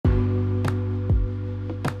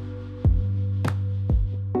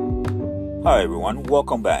Hi everyone,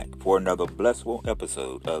 welcome back for another blissful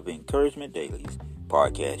episode of Encouragement Daily's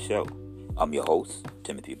podcast show. I'm your host,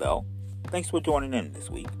 Timothy Bell. Thanks for joining in this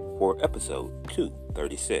week for episode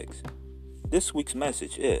 236. This week's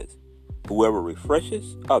message is, whoever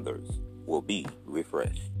refreshes others will be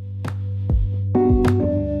refreshed.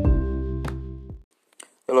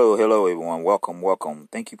 Hello everyone, welcome.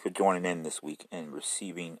 Thank you for joining in this week and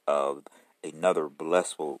receiving of another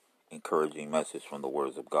blissful, encouraging message from the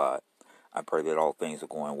words of God. I pray that all things are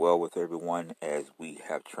going well with everyone as we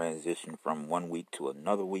have transitioned from one week to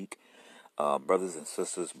another week. Brothers and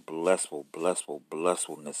sisters, blissfulness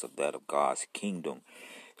of that of God's kingdom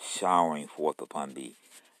showering forth upon thee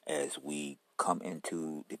as we come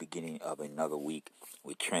into the beginning of another week.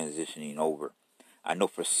 We're transitioning over. I know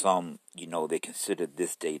for some, they consider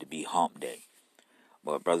this day to be hump day.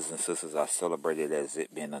 But brothers and sisters, I celebrate it as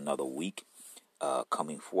it being another week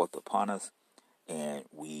coming forth upon us. And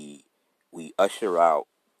we usher out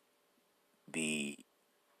the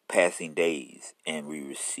passing days, and we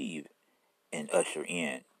receive and usher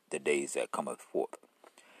in the days that cometh forth.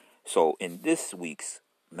 So in this week's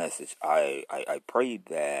message, I pray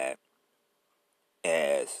that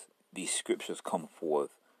as these scriptures come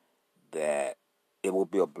forth, that it will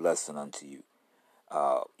be a blessing unto you.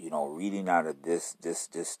 Reading out of this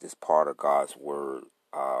part of God's word,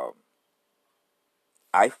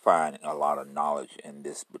 I find a lot of knowledge in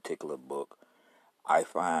this particular book. I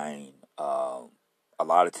find a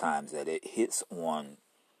lot of times that it hits on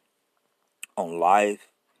life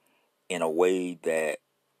in a way that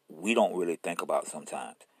we don't really think about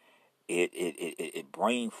sometimes. It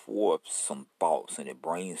brings forth some thoughts, and it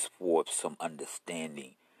brings forth some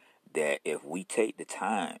understanding that if we take the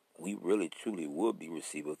time, we really truly will be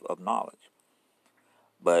receivers of knowledge.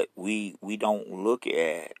 But we don't look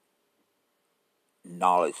at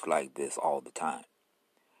knowledge like this all the time.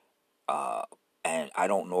 And I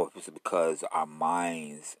don't know if it's because our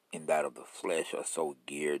minds in that of the flesh are so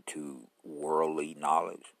geared to worldly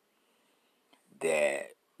knowledge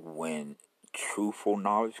that when truthful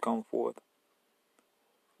knowledge comes forth,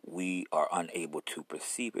 we are unable to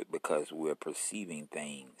perceive it because we're perceiving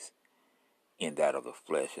things in that of the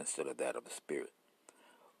flesh instead of that of the spirit.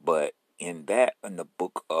 But in the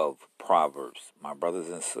book of Proverbs, my brothers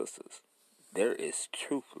and sisters, there is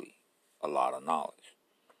truthfully a lot of knowledge.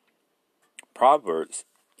 Proverbs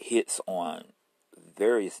hits on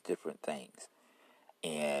various different things,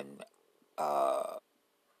 and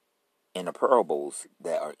in the parables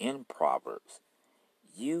that are in Proverbs,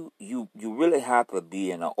 you really have to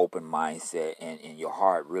be in an open mindset, and your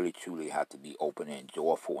heart really truly have to be open and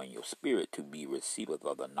joyful in your spirit to be receivers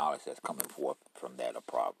of the knowledge that's coming forth from that of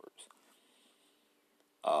Proverbs.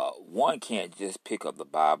 One can't just pick up the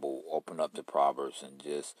Bible, open up the Proverbs, and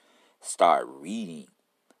just start reading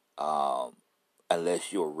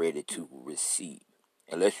unless you're ready to receive.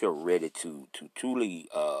 Unless you're ready to truly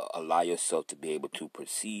allow yourself to be able to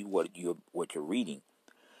perceive what you're reading,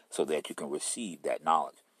 so that you can receive that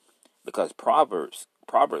knowledge. Because Proverbs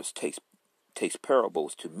takes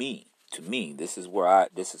parables to me. This is where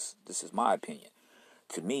this is my opinion.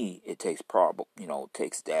 To me, it takes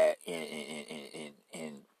takes that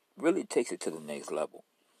and really takes it to the next level.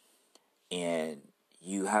 And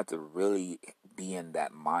you have to really be in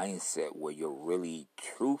that mindset where you're really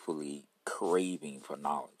truthfully craving for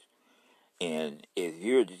knowledge. And if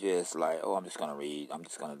you're just like, oh, I'm just going to read, I'm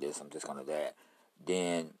just going to this, I'm just going to that,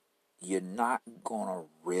 then you're not going to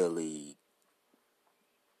really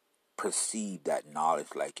perceive that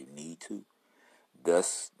knowledge like you need to.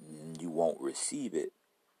 Thus, you won't receive it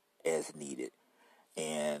as needed.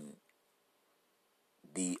 And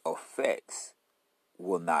the effects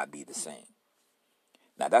will not be the same.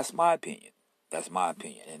 Now, that's my opinion.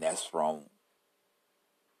 And that's from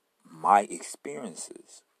my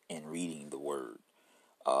experiences in reading the word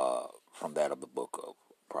from that of the book of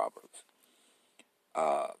Proverbs.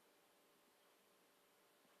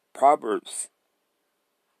 Proverbs,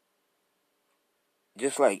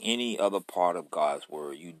 just like any other part of God's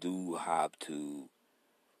word, you do have to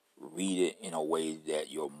read it in a way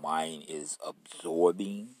that your mind is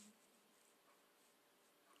absorbing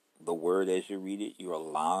the word as you read it. You're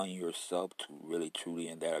allowing yourself to really, truly,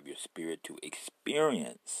 in that of your spirit, to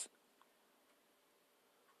experience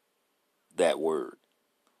that word.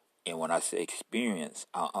 And when I say experience,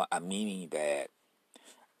 I'm meaning that,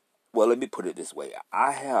 well, let me put it this way.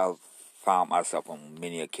 I have found myself on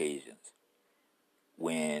many occasions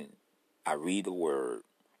when I read the word,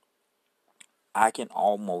 I can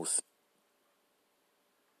almost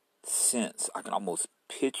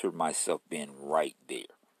picture myself being right there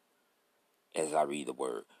as I read the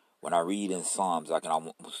word. When I read in Psalms, I can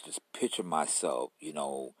almost just picture myself,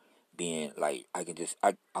 being like,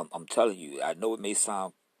 I'm telling you, I know it may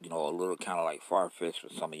sound, a little kind of like far-fetched for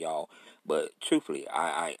some of y'all, but truthfully,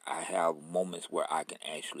 I have moments where I can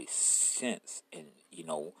actually sense and,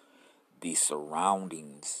 the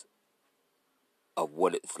surroundings of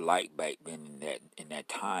what it's like back then in that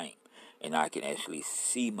time, and I can actually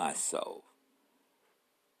see myself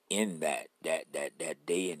in that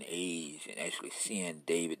day and age, and actually seeing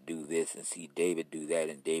David do this and see David do that,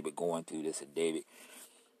 and David going through this, and David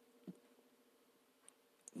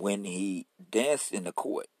when he danced in the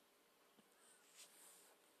court,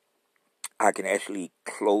 I can actually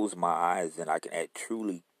close my eyes and I can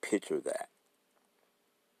truly picture that.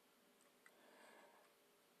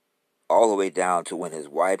 All the way down to when his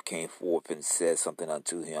wife came forth and said something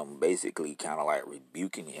unto him, basically kind of like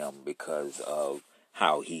rebuking him because of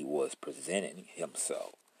how he was presenting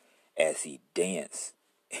himself as he danced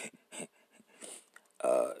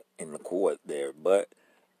in the court there. But,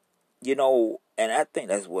 and I think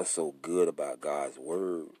that's what's so good about God's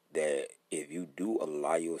word, that if you do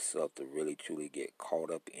allow yourself to really truly get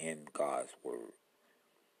caught up in God's word,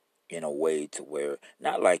 in a way to where,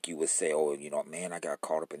 not like you would say, oh, man, I got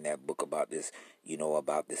caught up in that book about this,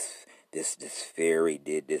 about this fairy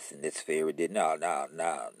did this and this fairy did. No.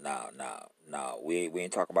 We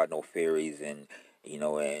ain't talking about no fairies and,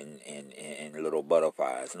 and little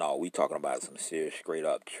butterflies. No, we talking about some serious, straight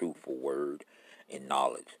up, truthful word and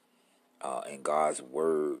knowledge. And God's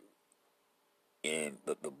word in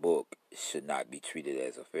the book should not be treated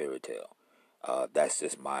as a fairy tale. That's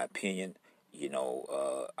just my opinion.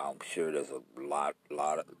 I'm sure there's a lot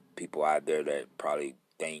of people out there that probably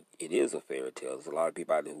think it is a fairy tale. There's a lot of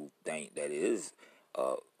people out there who think that it is,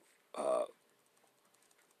 uh, uh,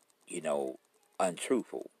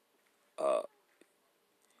 untruthful. Uh,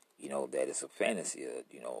 that it's a fantasy,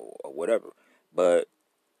 or whatever. But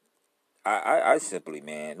I simply,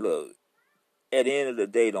 man, look. At the end of the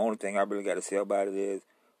day, the only thing I really got to say about it is,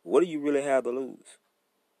 what do you really have to lose?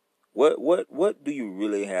 What do you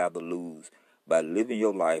really have to lose by living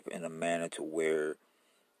your life in a manner to where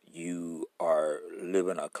you are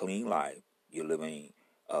living a clean life? You're living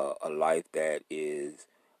a life that is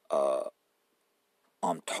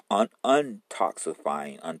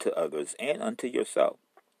untoxifying unto others and unto yourself,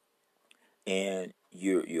 and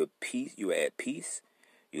you're peace. You're at peace.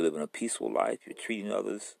 You're living a peaceful life. You're treating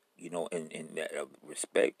others, in that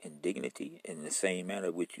respect and dignity in the same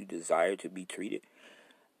manner which you desire to be treated.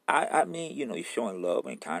 I mean, you're showing love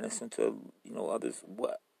and kindness unto, others.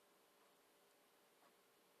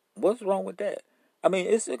 What's wrong with that? I mean,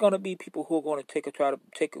 is there going to be people who are going to try to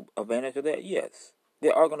take advantage of that? Yes.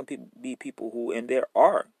 There are going to be people who, and there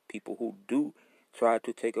are people who do try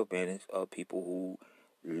to take advantage of people who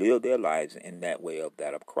live their lives in that way of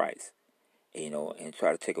that of Christ, and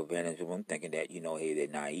try to take advantage of them, thinking that, hey, they're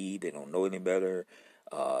naive, they don't know any better,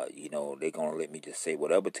 they're going to let me just say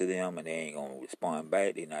whatever to them, and they ain't going to respond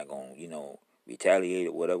back, they're not going to, retaliate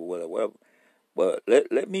or whatever. But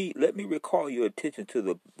let me recall your attention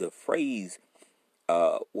to the phrase,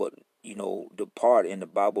 what, the part in the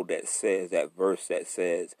Bible that says, that verse that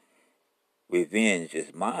says, revenge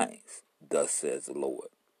is mine, thus says the Lord.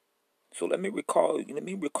 So let me recall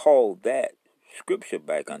that scripture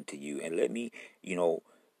back unto you, and let me,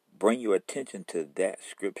 bring your attention to that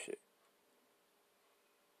scripture.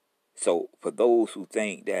 So for those who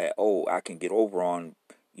think that, oh, I can get over on,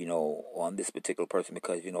 on this particular person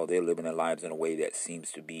because, they're living their lives in a way that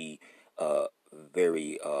seems to be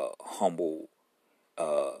very humble,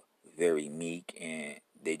 uh, very meek, and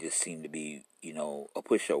they just seem to be, a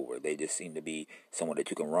pushover. They just seem to be someone that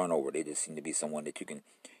you can run over. They just seem to be someone that you can,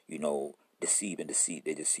 deceive and deceit.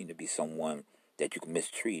 They just seem to be someone that you can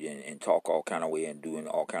mistreat and talk all kind of way and doing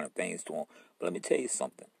all kind of things to them. But let me tell you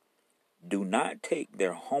something. Do not take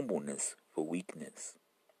their humbleness for weakness.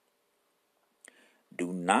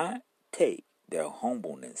 Do not take their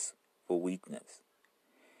humbleness for weakness.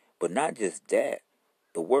 But not just that.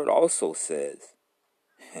 The word also says,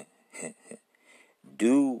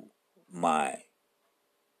 do my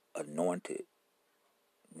anointed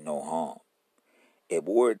no harm. A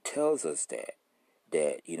word tells us that,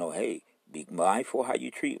 hey, be mindful how you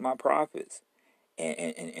treat my prophets,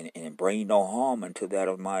 and bring no harm unto that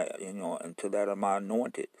of my, unto that of my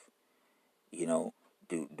anointed. No,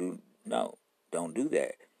 don't do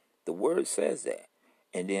that. The word says that.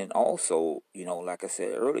 And then also, like I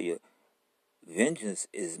said earlier, vengeance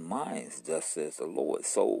is mine, thus says the Lord.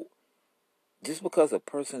 So just because a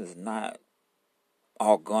person is not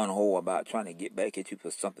all gun-ho about trying to get back at you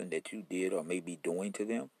for something that you did or may be doing to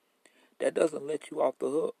them, that doesn't let you off the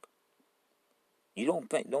hook. You don't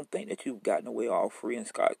think that you've gotten away all free and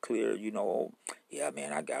scot clear. Yeah,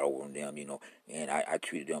 man, I got over on them. And I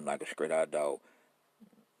treated them like a straight out dog.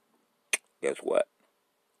 Guess what?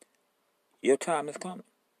 Your time is coming.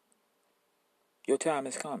 Your time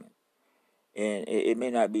is coming. And it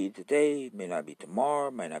may not be today, it may not be tomorrow,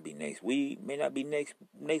 it may not be next week, it may not be next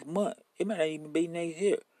month, it may not even be next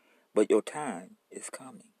year. But your time is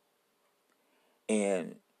coming.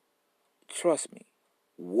 And trust me,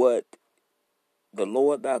 what the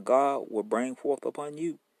Lord thy God will bring forth upon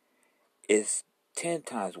you is 10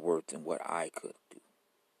 times worse than what I could do.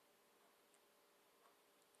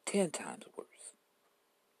 10 times worse.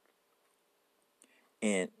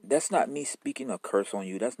 And that's not me speaking a curse on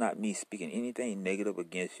you. That's not me speaking anything negative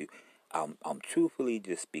against you. I'm truthfully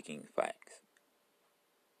just speaking facts.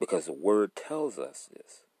 Because the word tells us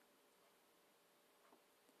this.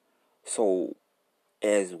 So,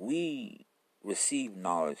 as we receive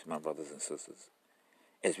knowledge, my brothers and sisters,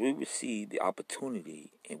 as we receive the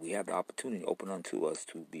opportunity, and we have the opportunity open unto us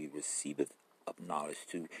to be receivers of knowledge,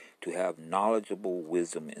 to have knowledgeable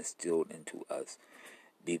wisdom instilled into us,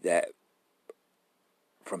 be that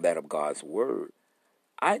from that of God's word,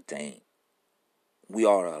 I think we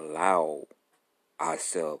ought to allow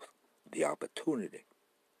ourselves the opportunity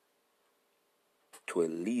to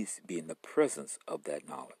at least be in the presence of that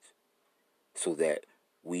knowledge, so that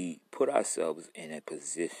we put ourselves in a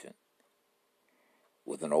position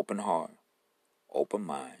with an open heart, open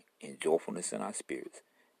mind, and joyfulness in our spirits,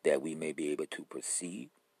 that we may be able to perceive,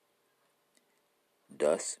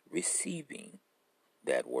 thus receiving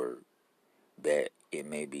that word, that it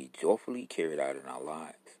may be joyfully carried out in our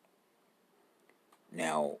lives.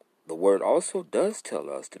 Now, the word also does tell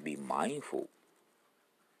us to be mindful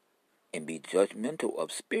and be judgmental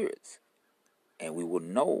of spirits. And we will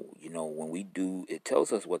know, when we do, it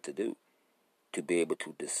tells us what to do to be able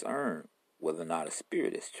to discern whether or not a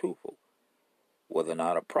spirit is truthful, whether or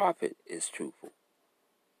not a prophet is truthful.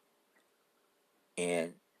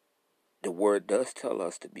 And the word does tell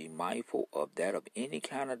us to be mindful of that, of any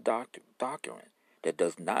kind of doctrine that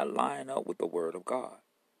does not line up with the word of God.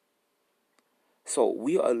 So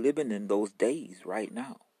we are living in those days right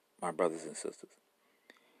now, my brothers and sisters.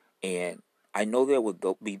 And I know there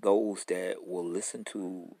will be those that will listen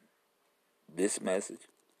to this message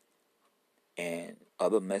and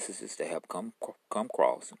other messages that have come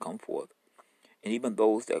across and come forth, and even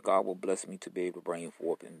those that God will bless me to be able to bring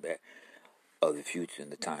forth in that of the future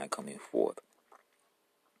and the time coming forth.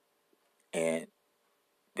 And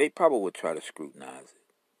they probably will try to scrutinize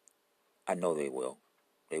it. I know they will.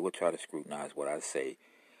 They will try to scrutinize what I say.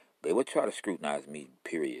 They will try to scrutinize me,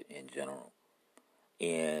 period, in general.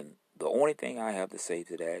 And the only thing I have to say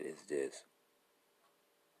to that is this: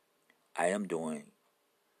 I am doing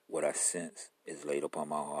what I sense is laid upon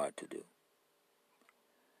my heart to do.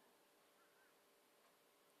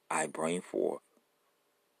 I bring forth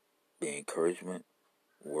the encouragement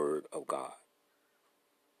word of God.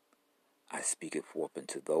 I speak it forth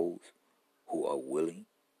into those who are willing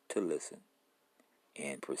to listen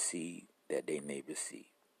and perceive that they may receive.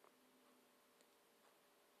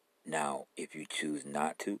 Now, if you choose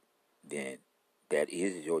not to, then that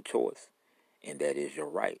is your choice, and that is your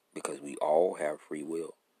right, because we all have free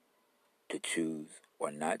will to choose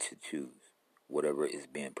or not to choose whatever is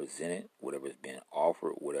being presented, whatever is being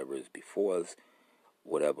offered, whatever is before us,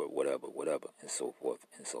 whatever, and so forth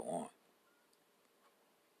and so on.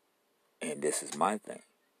 And this is my thing.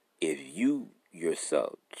 If you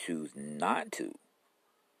yourself choose not to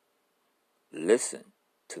listen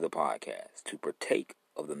to the podcast, to partake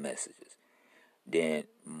of the messages, then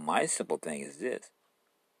my simple thing is this: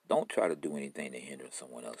 don't try to do anything to hinder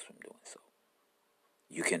someone else from doing so.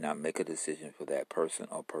 You cannot make a decision for that person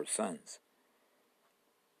or persons.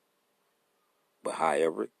 But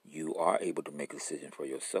however, you are able to make a decision for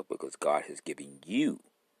yourself, because God has given you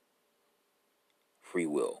free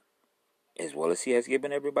will, as well as He has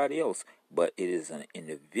given everybody else. But it is an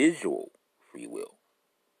individual free will.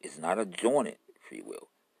 It's not a jointed free will.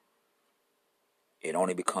 It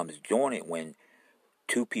only becomes jointed when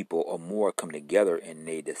two people or more come together and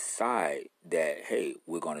they decide that, hey,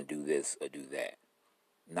 we're going to do this or do that.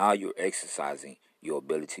 Now you're exercising your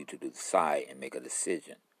ability to decide and make a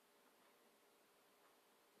decision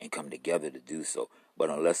and come together to do so. But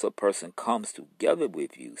unless a person comes together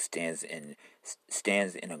with you, stands in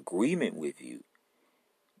agreement with you,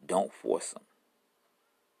 don't force them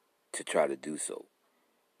to try to do so,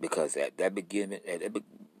 because at that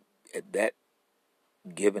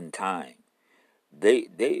given time,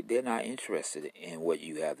 they're not interested in what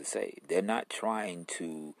you have to say. They're not trying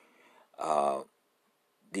to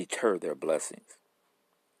deter their blessings.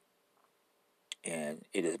 And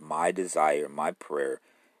it is my desire, my prayer,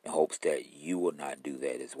 in hopes that you will not do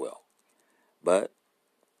that as well. But,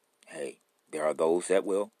 hey, there are those that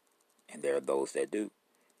will, and there are those that do.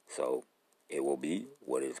 So, it will be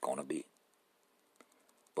what it's going to be.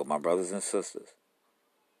 But my brothers and sisters,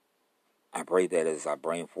 I pray that as I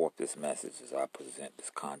bring forth this message, as I present this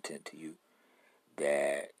content to you,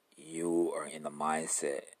 that you are in the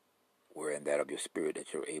mindset where in that of your spirit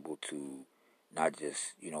that you're able to not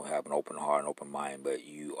just, have an open heart and open mind, but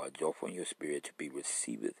you are joyful in your spirit to be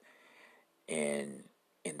received in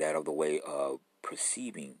that of the way of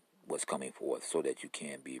perceiving what's coming forth so that you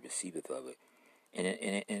can be received of it.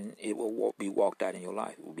 And it will be walked out in your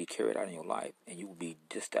life. It will be carried out in your life. And you will be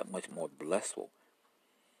just that much more blessful.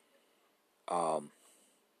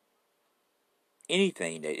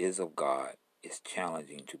 Anything that is of God is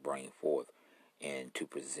challenging to bring forth and to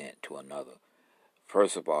present to another.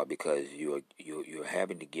 First of all, because you're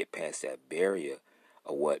having to get past that barrier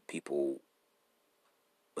of what people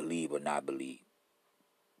believe or not believe.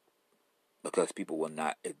 Because people will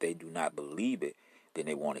not, if they do not believe it, then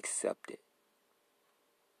they won't accept it.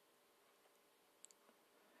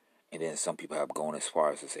 And then some people have gone as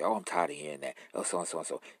far as to say, "Oh, I'm tired of hearing that. Oh, so and so and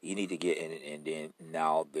so." You need to get in, and then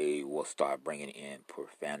now they will start bringing in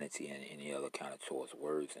profanity and any other kind of choice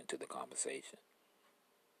words into the conversation.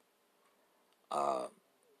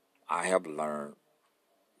 I have learned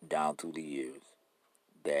down through the years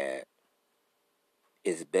that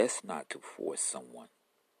it's best not to force someone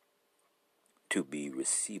to be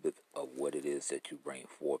receiveth of what it is that you bring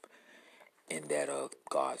forth in that of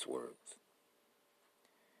God's words.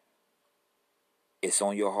 It's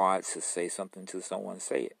on your heart to say something to someone,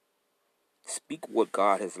 say it. Speak what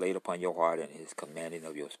God has laid upon your heart and is commanding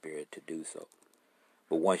of your spirit to do so.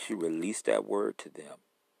 But once you release that word to them,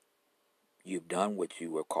 you've done what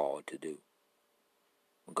you were called to do.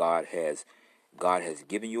 God has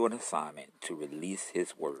given you an assignment to release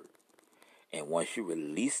His word. And once you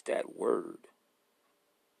release that word,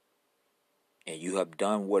 and you have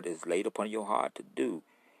done what is laid upon your heart to do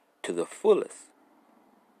to the fullest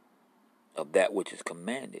of that which is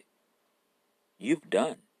commanded, you've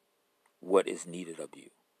done what is needed of you.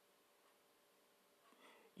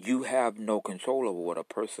 You have no control over what a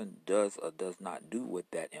person does or does not do with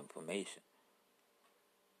that information.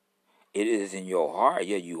 It is in your heart,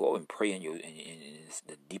 you go and pray in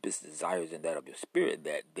the deepest desires in that of your spirit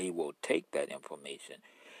that they will take that information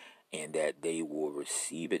and that they will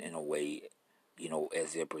receive it in a way,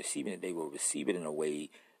 as they're perceiving it, they will receive it in a way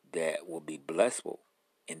that will be blessful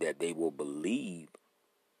and that they will believe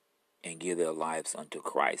and give their lives unto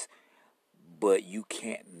Christ. But you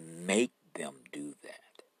can't make them do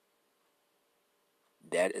that.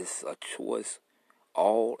 That is a choice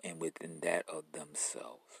all and within that of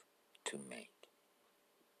themselves to make.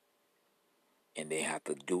 And they have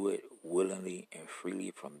to do it willingly and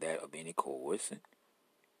freely from that of any coercion,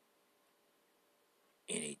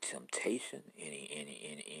 any temptation,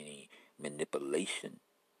 any manipulation,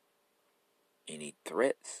 any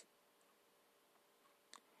threats.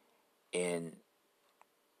 And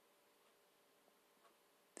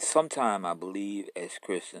sometimes I believe as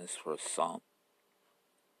Christians, for some,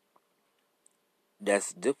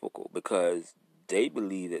 that's difficult because they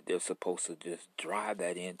believe that they're supposed to just drive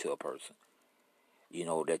that into a person.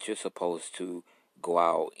 That you're supposed to go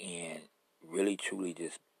out and really truly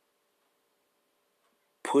just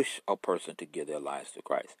push a person to give their lives to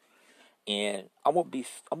Christ. And I'm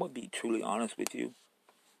gonna be truly honest with you.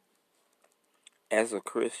 As a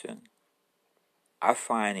Christian, I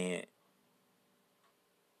find it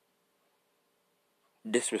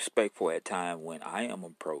disrespectful at times when I am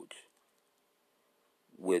approached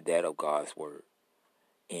with that of God's word.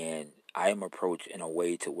 And I am approached in a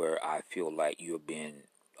way to where I feel like you're being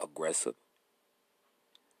aggressive.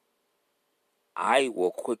 I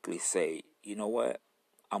will quickly say, you know what?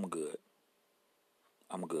 I'm good.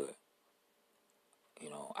 I'm good.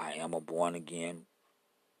 I am a born again,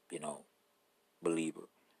 believer.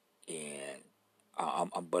 And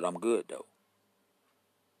but I'm good though.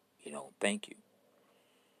 Thank you.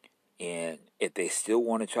 And if they still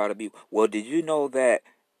want to try to be, well, did you know that,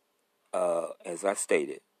 as I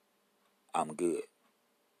stated, I'm good.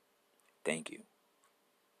 Thank you.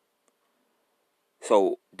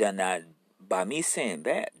 So then by me saying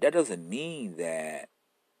that doesn't mean that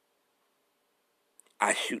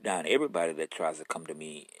I shoot down everybody that tries to come to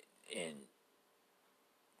me and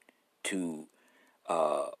to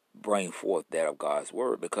bring forth that of God's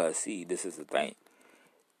word. Because, see, this is the thing.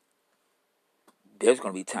 There's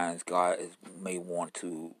going to be times God may want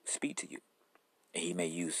to speak to you. And He may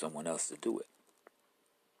use someone else to do it.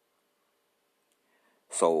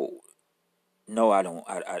 So No, I don't.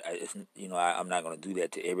 It's, I'm not going to do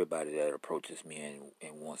that to everybody that approaches me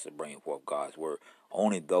and wants to bring forth God's word.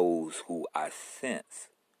 Only those who I sense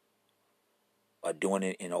are doing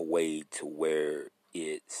it in a way to where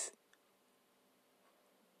it's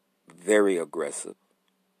very aggressive,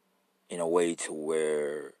 in a way to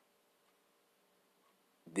where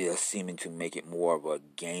they're seeming to make it more of a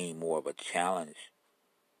game, more of a challenge,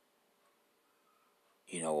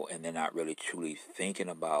 and they're not really truly thinking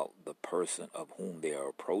about the person of whom they are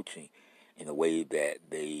approaching in the way that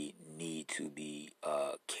they need to be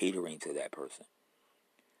catering to that person.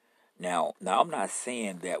 Now, I'm not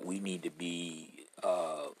saying that we need to be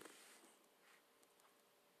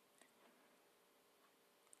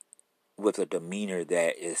with a demeanor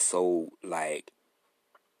that is so like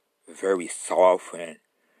very soft and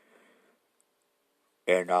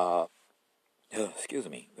excuse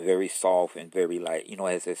me, very soft and very like,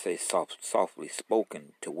 as they say, softly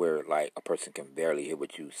spoken, to where like a person can barely hear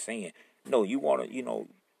what you're saying. No, you want to,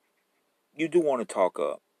 you do want to talk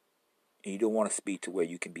up, and you don't want to speak to where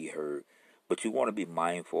you can be heard, but you want to be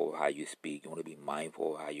mindful of how you speak. You want to be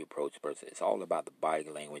mindful of how you approach a person. It's all about the body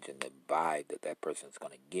language and the vibe that person's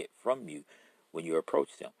going to get from you when you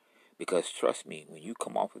approach them. Because trust me, when you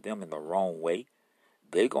come off of them in the wrong way,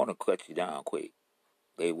 they're going to cut you down quick.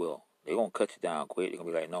 They will. They're going to cut you down quick. They're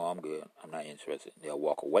going to be like, no, I'm good. I'm not interested. They'll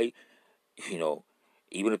walk away.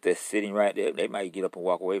 Even if they're sitting right there, they might get up and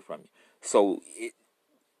walk away from you. So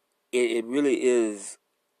it really is,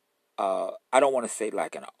 I don't want to say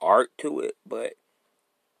like an art to it, but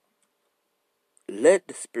let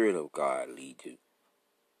the Spirit of God lead you.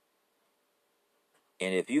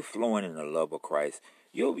 And if you're flowing in the love of Christ,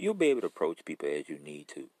 you'll be able to approach people as you need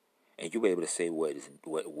to. And you'll be able to say what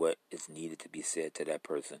is needed to be said to that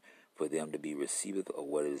person for them to be received of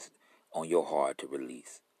what is on your heart to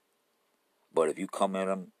release. But if you come at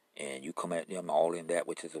them and you come at them all in that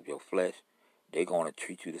which is of your flesh, they're going to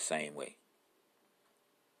treat you the same way.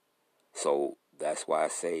 So that's why I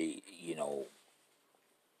say,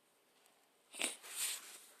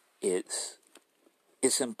 it's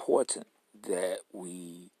important that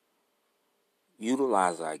we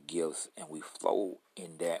utilize our gifts and we flow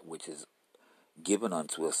in that which is given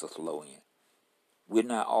unto us to flow in. We're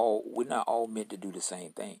not all meant to do the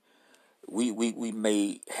same thing. We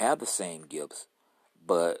may have the same gifts,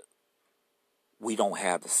 but we don't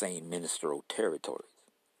have the same ministerial territories.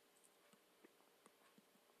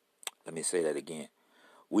 Let me say that again.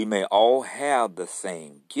 We may all have the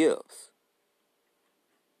same gifts,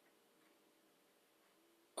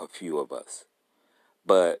 a few of us,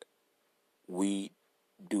 but we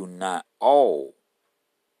do not all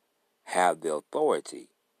have the authority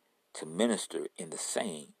to minister in the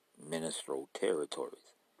same ministerial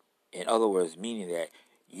territories. In other words, meaning that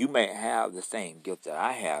you may have the same gift that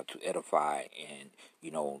I have to edify and,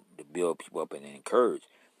 to build people up and encourage,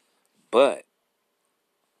 but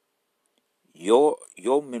your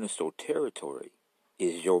ministerial territory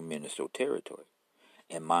is your ministerial territory,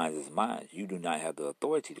 and mine is mine. You do not have the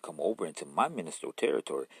authority to come over into my ministerial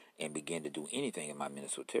territory and begin to do anything in my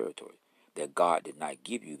ministerial territory that God did not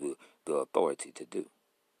give you the authority to do.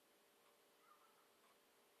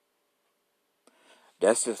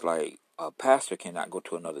 That's just like a pastor cannot go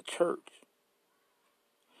to another church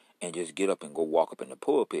and just get up and go walk up in the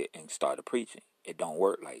pulpit and start preaching. It don't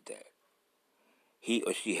work like that. He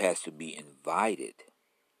or she has to be invited.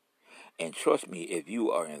 And trust me, if you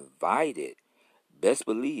are invited, best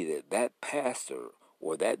believe that pastor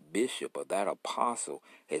or that bishop or that apostle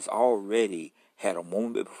has already had a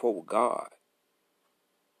moment before God.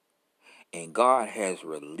 And God has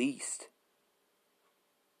released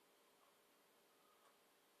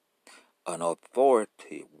an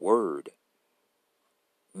authoritative word,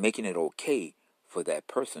 making it okay for that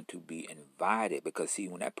person to be invited. Because see,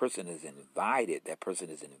 when that person is invited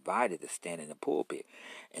to stand in the pulpit.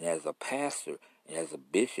 And as a pastor, and as a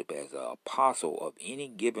bishop, as an apostle of any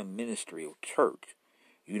given ministry or church,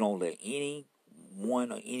 you don't let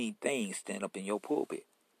anyone or anything stand up in your pulpit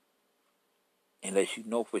unless you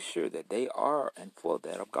know for sure that they are and for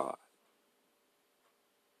that of God.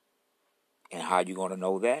 And how you going to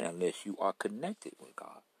know that unless you are connected with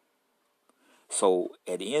God? So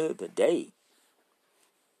at the end of the day,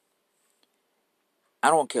 I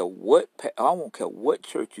don't care what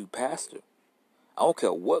church you pastor. I don't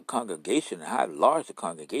care what congregation and how large the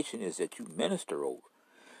congregation is that you minister over.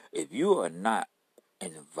 If you are not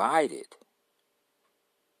invited,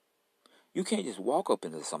 you can't just walk up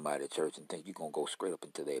into somebody's church and think you're going to go straight up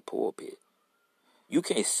into their pulpit. You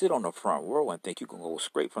can't sit on the front row and think you can go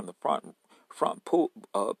straight from the front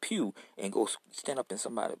pew and go stand up in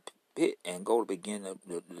somebody's pit and go to begin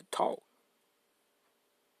to talk.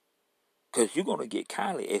 Because you're going to get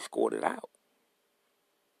kindly escorted out.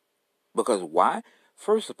 Because why?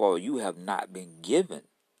 First of all, you have not been given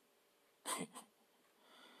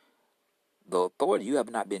the authority. You have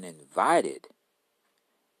not been invited.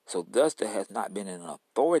 So thus there has not been an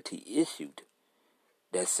authority issued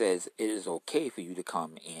that says it is okay for you to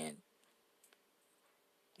come in.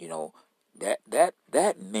 You know,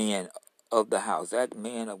 that man of the house, that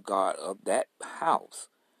man of God of that house,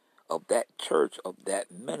 of that church, of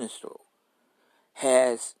that minister,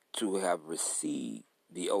 has to have received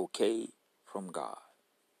the okay from God.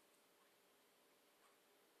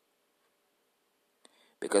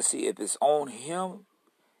 Because see, if it's on him,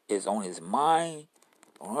 it's on his mind,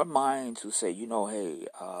 on her mind to say, hey,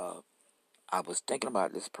 I was thinking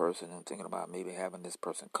about this person and thinking about maybe having this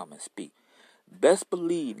person come and speak. Best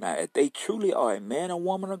believe now, if they truly are a man or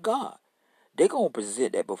woman of God, they're going to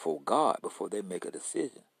present that before God before they make a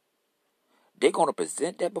decision. They're going to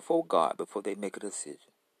present that before God before they make a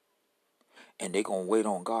decision. And they're going to wait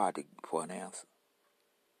on God for an answer.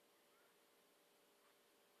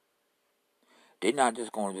 They're not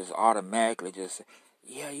just going to just automatically just say,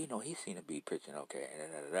 yeah, he seemed to be preaching okay.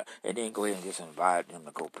 And then go ahead and just invite them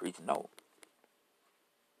to go preach. No.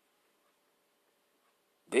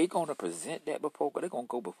 They're going to present that before God. They're going to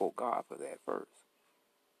go before God for that first.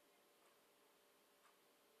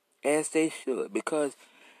 As they should. Because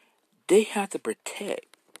they have to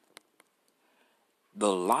protect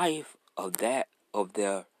the life of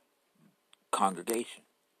their congregation.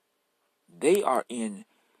 They are in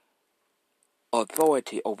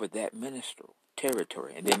authority over that ministerial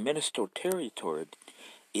territory. And the ministerial territory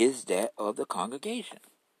is that of the congregation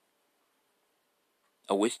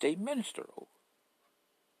of which they minister over.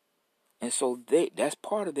 And so that's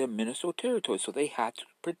part of their ministerial territory. So they have to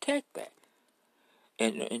protect that.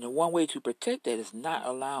 And the one way to protect that is not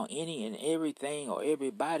allow any and everything or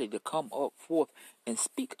everybody to come up forth and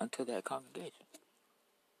speak unto that congregation.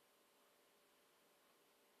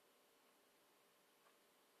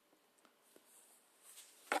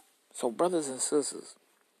 So brothers and sisters,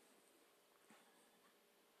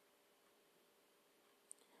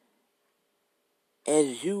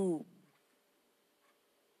 as you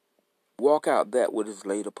walk out that what is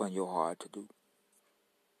laid upon your heart to do,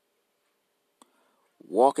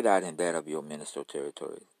 walk it out in that of your ministerial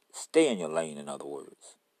territory. Stay in your lane, in other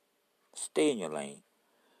words. Stay in your lane.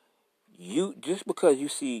 You just because you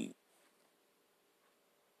see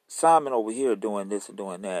Simon over here doing this and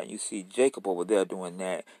doing that, you see Jacob over there doing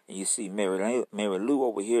that, and you see Mary Lou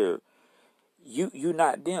over here, you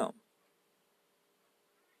not them.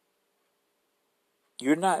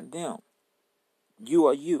 You're not them. You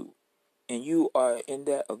are you. And you are in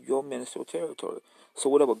that of your ministerial territory. So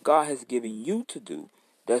whatever God has given you to do,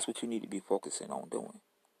 that's what you need to be focusing on doing.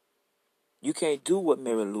 You can't do what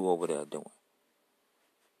Mary Lou over there doing.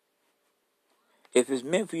 If it's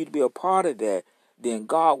meant for you to be a part of that, then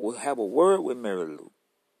God will have a word with Mary Lou.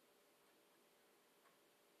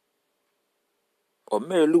 Or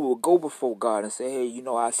Mary Lou will go before God and say, hey,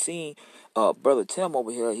 I seen Brother Tim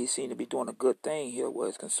over here. He seemed to be doing a good thing here where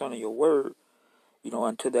it's concerning your word.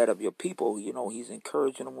 Unto that of your people. He's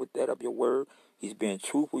encouraging them with that of your word. He's being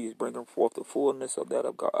truthful. He's bringing forth the fullness of that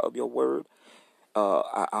of God, of your word.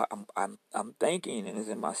 I'm thinking, and it's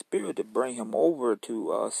in my spirit to bring him over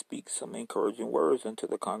to speak some encouraging words into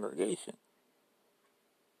the congregation.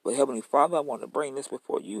 But Heavenly Father, I want to bring this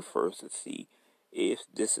before you first to see if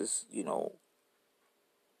this is,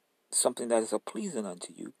 something that is pleasing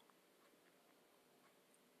unto you.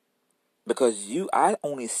 Because I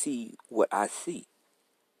only see what I see.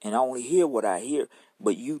 And I only hear what I hear.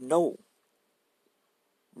 But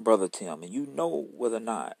Brother Tim, and you know whether or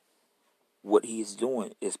not what he is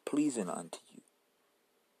doing is pleasing unto you.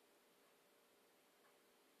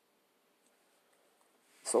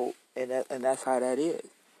 So, and that's how that is.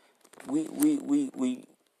 We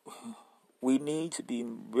need to be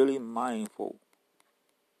really mindful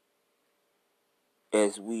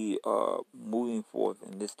as we are moving forth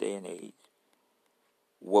in this day and age,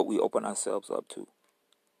 what we open ourselves up to.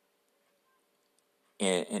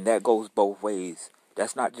 And that goes both ways.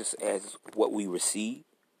 That's not just as what we receive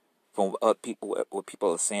from other people, what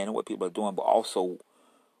people are saying and what people are doing, but also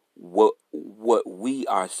what we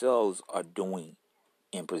ourselves are doing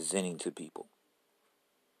and presenting to people.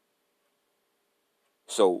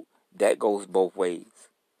 So that goes both ways.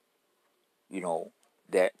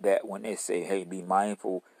 That when they say, hey, be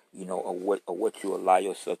mindful, of what you allow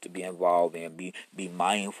yourself to be involved in, be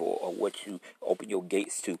mindful of what you open your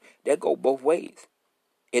gates to. That go both ways.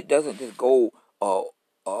 It doesn't just go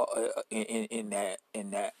in that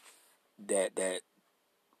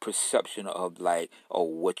perception of like, oh,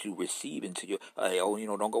 what you receive into your, oh,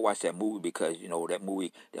 don't go watch that movie because that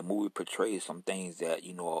movie portrays some things that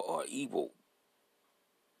are evil.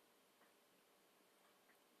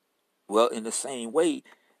 Well, in the same way,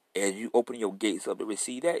 as you open your gates up to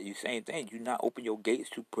receive that, you same thing. You not open your gates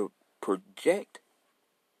to project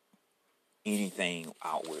anything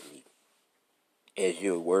outwardly. As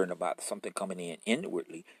you're worrying about something coming in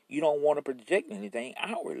inwardly, you don't want to project anything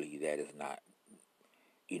outwardly that is not,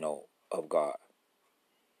 of God.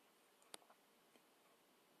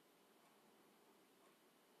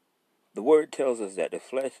 The word tells us that the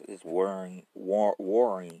flesh is warring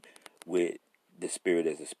with the spirit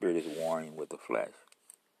as the spirit is warring with the flesh.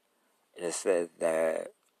 And it says that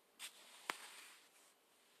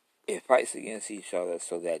it fights against each other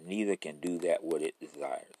so that neither can do that what it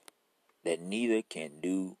desires. That neither can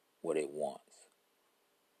do what it wants.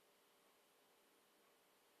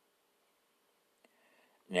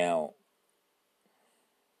 Now,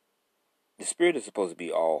 the spirit is supposed to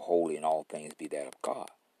be all holy and all things be that of God,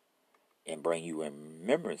 and bring you in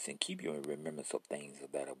remembrance and keep you in remembrance of things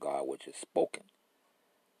of that of God which is spoken,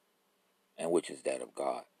 and which is that of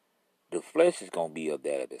God. The flesh is going to be of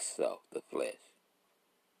that of itself, the flesh.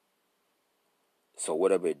 So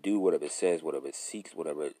whatever it do, whatever it says, whatever it seeks,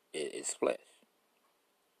 whatever it is flesh.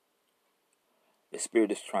 The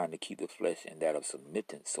spirit is trying to keep the flesh in that of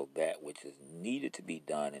submittance, so that which is needed to be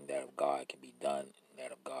done in that of God can be done in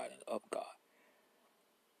that of God and of God,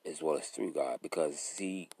 as well as through God. Because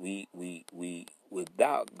see, we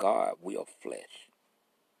without God we are flesh.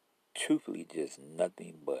 Truthfully, just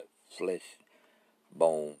nothing but flesh,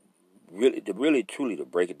 bone. Really, truly, to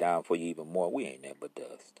break it down for you even more, we ain't nothing but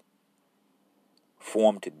dust,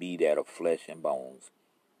 formed to be that of flesh and bones.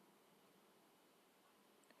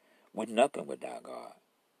 We're nothing without God.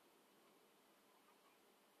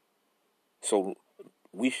 So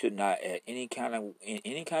we should not, at any kind of in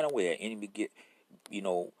any kind of way, at any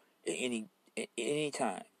at any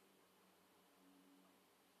time,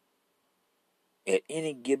 at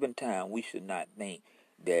any given time, we should not think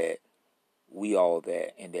that we all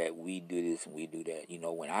that and that we do this and we do that.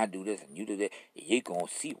 When I do this and you do that, you're gonna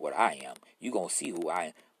see what I am. You're gonna see who I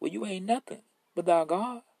am. Well, you ain't nothing without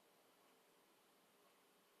God.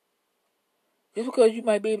 Just because you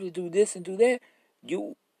might be able to do this and do that,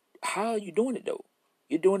 how are you doing it though?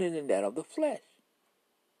 You're doing it in that of the flesh.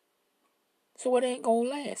 So it ain't gonna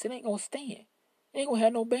last. It ain't gonna stand. It ain't gonna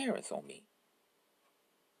have no bearance on me.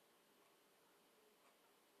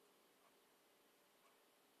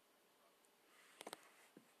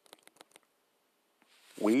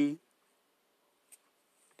 We,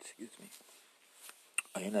 excuse me,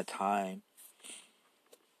 are in a time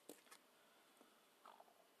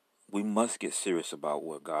we must get serious about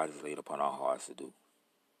what God has laid upon our hearts to do.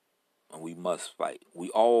 And we must fight. We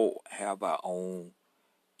all have our own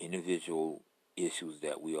individual issues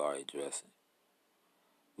that we are addressing.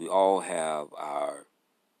 We all have our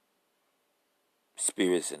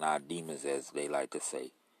spirits and our demons, as they like to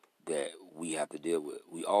say, that we have to deal with.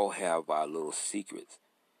 We all have our little secrets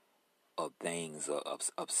of things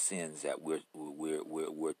of sins that we're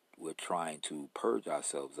trying to purge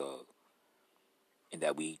ourselves of, and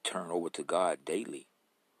that we turn over to God daily,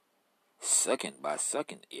 second by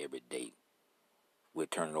second, every day. We're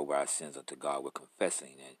turning over our sins unto God. We're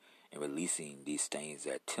confessing and releasing these things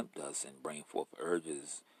that tempt us and bring forth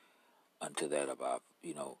urges unto that of our,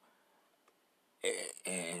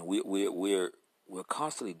 and we're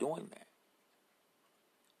constantly doing that,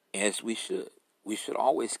 as we should. We should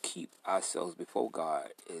always keep ourselves before God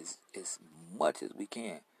as much as we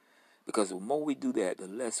can, because the more we do that, the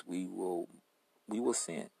less we will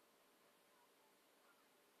sin.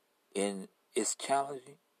 And it's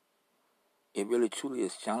challenging. It really truly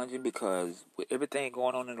is challenging, because with everything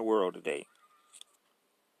going on in the world today,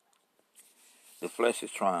 the flesh is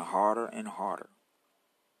trying harder and harder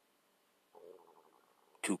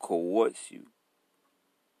to coerce you,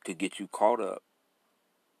 to get you caught up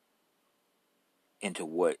into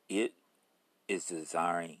what it is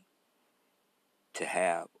desiring to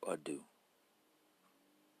have or do.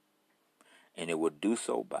 And it will do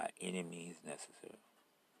so by any means necessary.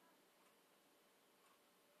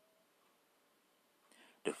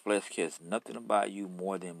 The flesh cares nothing about you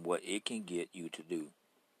more than what it can get you to do.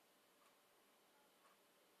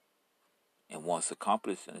 And once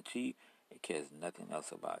accomplished and achieved, it cares nothing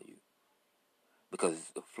else about you.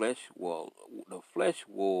 Because the flesh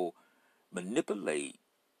will manipulate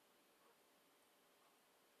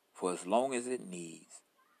for as long as it needs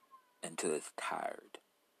until it's tired.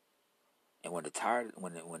 And when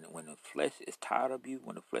the flesh is tired of you,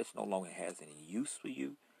 when the flesh no longer has any use for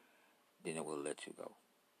you, then it will let you go.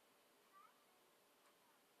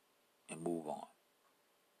 and move on.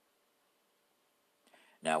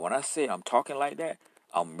 Now, when I say I'm talking like that,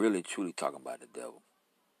 I'm really truly talking about the devil.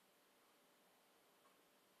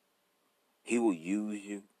 He will use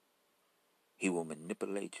you. He will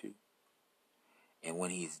manipulate you. And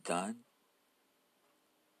when he's done,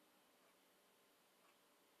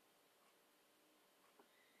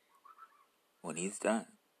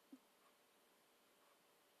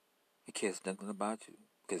 he cares nothing about you.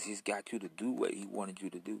 Because he's got you to do what he wanted you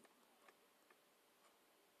to do.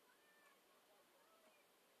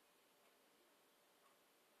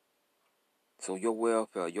 So your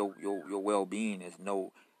welfare, your well-being is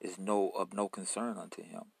of no concern unto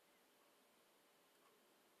him.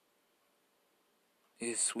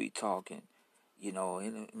 His sweet talking,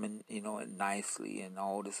 and nicely and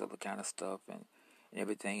all this other kind of stuff and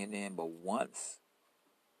everything, and then but once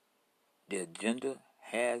the agenda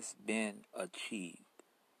has been achieved,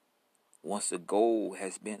 once the goal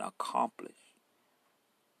has been accomplished,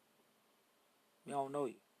 we don't know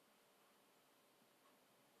you.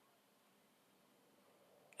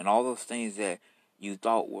 And all those things that you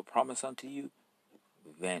thought were promised unto you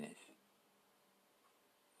vanish.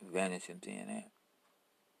 Vanish in thin air.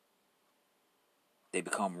 They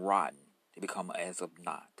become rotten. They become as of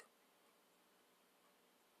naught.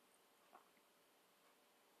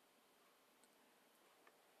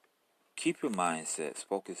 Keep your mindsets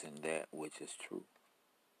focused in that which is true.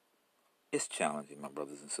 It's challenging, my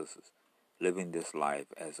brothers and sisters, living this life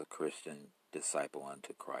as a Christian disciple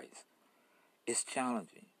unto Christ. It's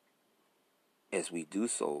challenging as we do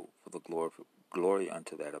so for the glory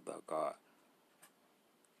unto that of our God.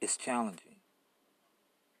 It's challenging.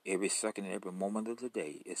 Every second and every moment of the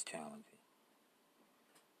day is challenging.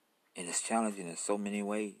 And it's challenging in so many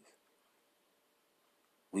ways.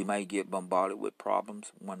 We might get bombarded with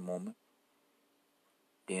problems one moment.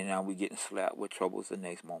 Then now we getting slapped with troubles the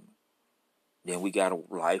next moment. Then we got a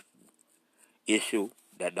life issue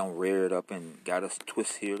that don't rear it up and got us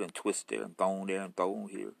twist here and twist there and thrown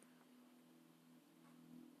here.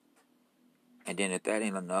 And then if that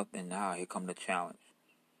ain't enough, then now here come the challenge.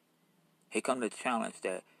 Here come the challenge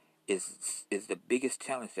that is the biggest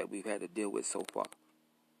challenge that we've had to deal with so far.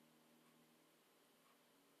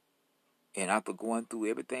 And after going through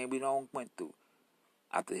everything we went through,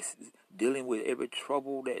 after dealing with every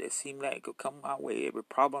trouble that it seemed like it could come my way, every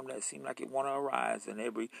problem that seemed like it want to arise, and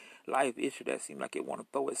every life issue that seemed like it want to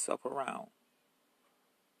throw itself around.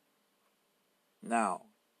 Now,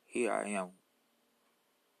 here I am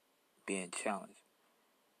being challenged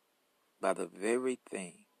by the very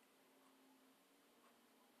thing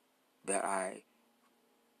that I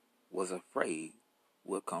was afraid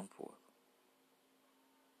would come forth.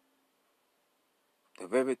 The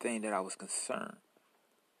very thing that I was concerned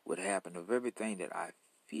would happen, the very thing that I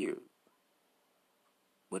feared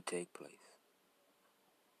would take place.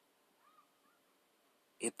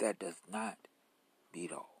 If that does not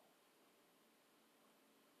beat all.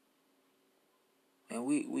 And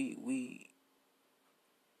we're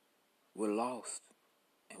lost,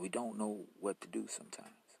 and we don't know what to do sometimes.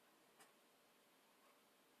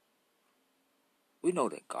 We know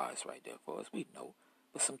that God's right there for us. We know.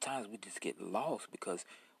 But sometimes we just get lost because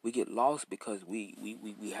we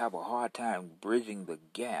have a hard time bridging the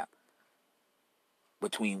gap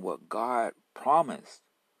between what God promised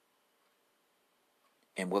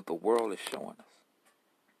and what the world is showing us.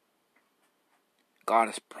 God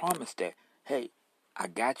has promised that, hey, I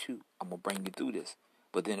got you. I'm going to bring you through this.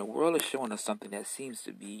 But then the world is showing us something that seems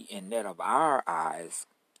to be in that of our eyes,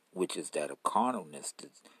 which is that of carnalness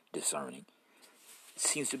discerning. It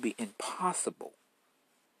seems to be impossible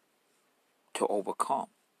to overcome.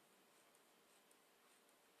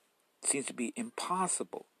 It seems to be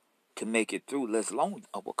impossible to make it through, let alone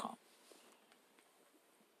overcome.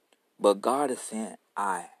 But God is saying,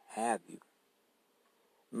 I have you.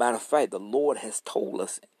 Matter of fact, the Lord has told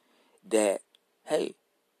us that, hey,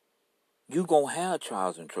 you're going to have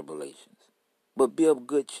trials and tribulations, but be of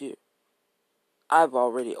good cheer. I've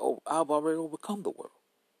already overcome the world.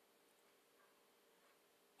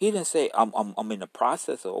 He didn't say I'm in the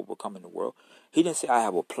process of overcoming the world. He didn't say I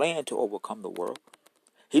have a plan to overcome the world.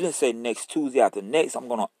 He didn't say next Tuesday after next I'm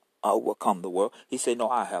going to overcome the world. He said, no,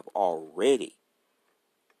 I have already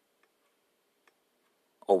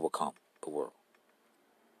overcome the world.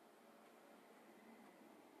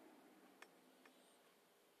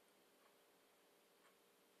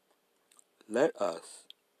 Let us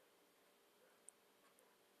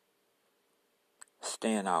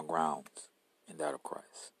stand our grounds in that of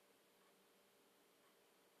Christ.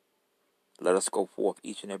 Let us go forth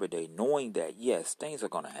each and every day knowing that, yes, things are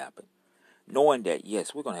going to happen. Knowing that,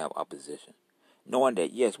 yes, we're going to have opposition. knowing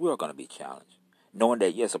that, yes, we are going to be challenged, knowing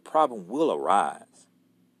that, yes, a problem will arise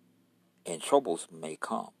and troubles may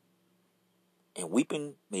come, and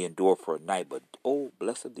weeping may endure for a night, but, oh,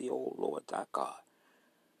 blessed thee, O Lord thy God,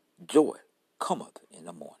 joy cometh in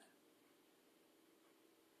the morning.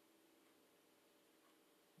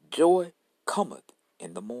 Joy cometh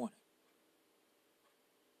in the morning.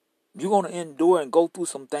 You're going to endure and go through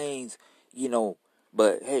some things,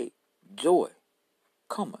 but hey, joy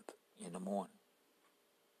cometh in the morning.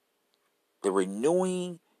 The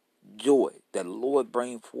renewing joy that the Lord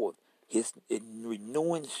bring forth, his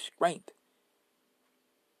renewing strength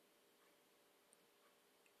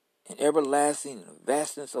and everlasting and the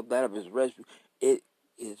vastness of that of his rescue, it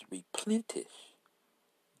is replenished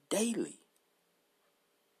daily.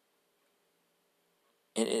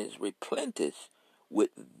 And it is replenished with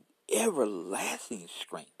everlasting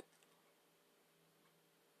strength.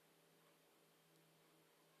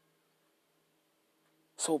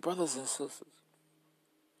 So, brothers and sisters,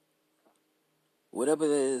 whatever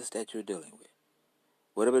it is that you're dealing with,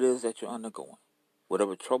 whatever it is that you're undergoing,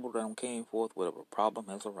 whatever trouble that came forth, whatever problem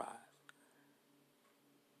has arisen,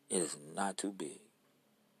 it is not too big.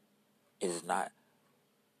 It is not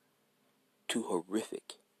too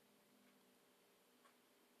horrific,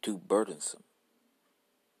 too burdensome,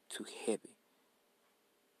 too heavy,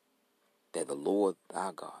 that the Lord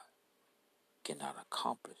thy God cannot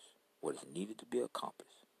accomplish what is needed to be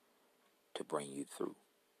accomplished to bring you through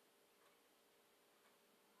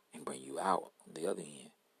and bring you out on the other end.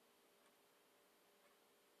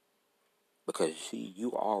 Because, see,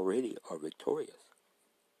 you already are victorious.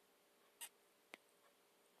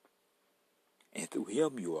 And through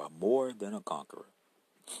him you are more than a conqueror.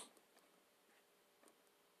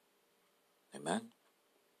 Amen?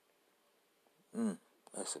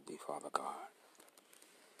 Blessed be Father God.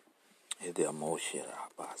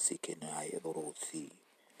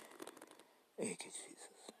 Thank you, Jesus.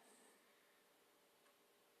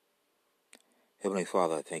 Heavenly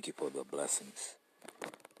Father, I thank you for the blessings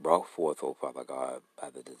brought forth, O Father God, by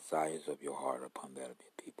the desires of your heart upon that of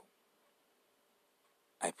your people.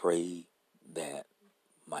 I pray that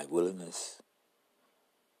my willingness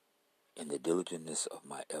and the diligentness of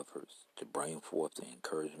my efforts to bring forth the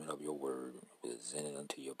encouragement of your word presented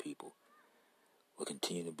unto your people will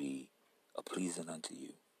continue to be a pleasing unto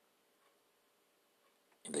you,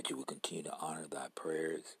 and that you will continue to honor thy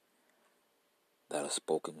prayers that are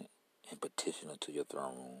spoken in petition unto your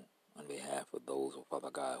throne room on behalf of those, oh Father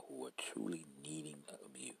God, who are truly needing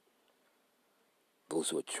of you, those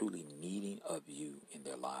who are truly needing of you in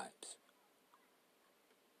their lives.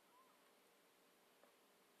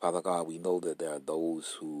 Father God, we know that there are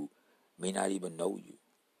those who may not even know you.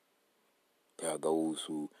 There are those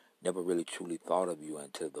who never really truly thought of you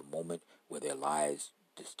until the moment where their lives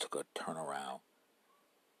just took a turnaround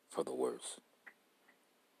for the worse.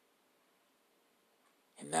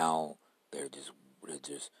 And now they're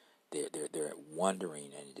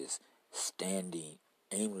wondering and just standing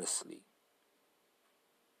aimlessly.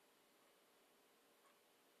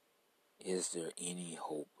 Is there any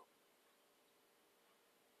hope?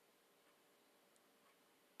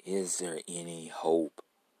 Is there any hope?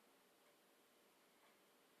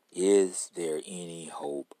 Is there any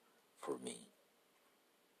hope for me?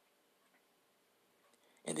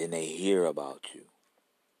 And then they hear about you.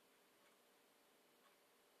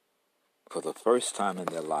 For the first time in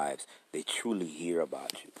their lives, they truly hear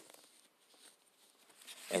about you.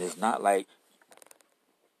 And it's not like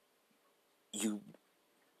you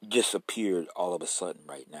just appeared all of a sudden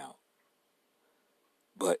right now.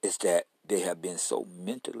 But it's that they have been so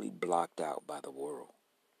mentally blocked out by the world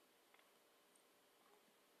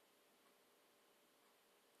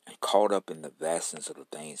and caught up in the vastness of the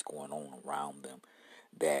things going on around them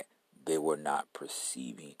that they were not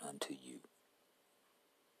perceiving unto you.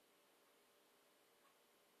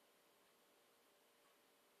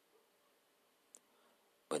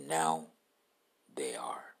 But now they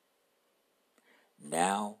are.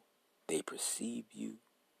 Now they perceive you.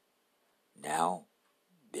 Now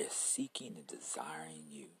they're seeking and desiring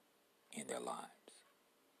you in their lives.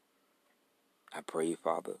 I pray,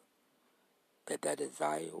 Father, that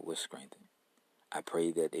desire will strengthen. I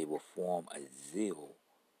pray that they will form a zeal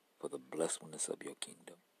for the blessedness of your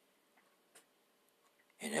kingdom.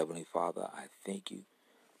 And Heavenly Father, I thank you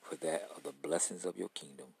for that of the blessings of your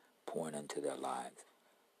kingdom pouring into their lives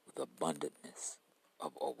with abundantness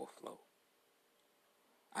of overflow.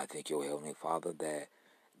 I thank you, Heavenly Father,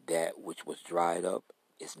 that which was dried up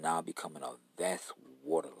is now becoming a vast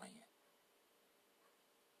waterland,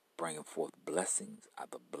 bringing forth blessings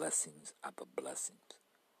after blessings after blessings.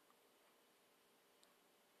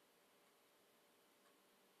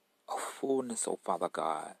 fullness, oh Father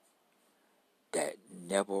God, that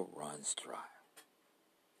never runs dry,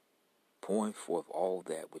 pouring forth all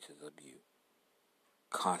that which is of you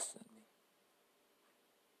constantly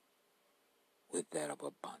with that of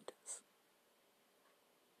abundance.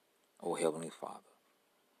 Oh Heavenly Father,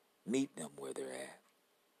 meet them where they're at.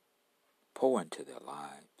 Pour into their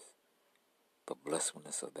lives the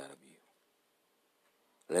blessedness of that of you.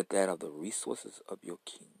 Let that of the resources of your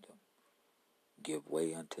kingdom give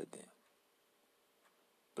way unto them,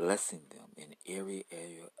 blessing them in every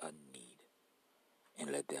area of need.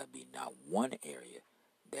 And let there be not one area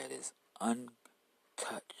that is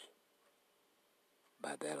untouched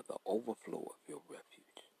by that of the overflow of your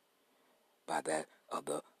refuge, by that of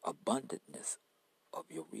the abundantness of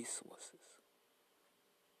your resources,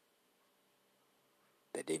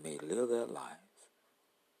 that they may live their lives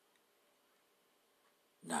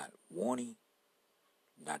not wanting,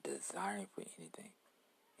 not desiring for anything,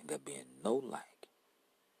 and there being no lack.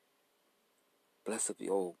 Blessed be,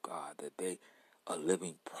 oh God, that they are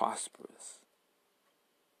living prosperous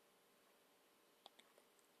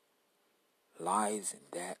lives in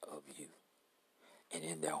that of you. And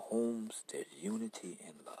in their homes, there's unity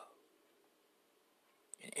and love.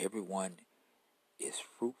 And everyone is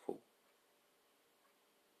fruitful.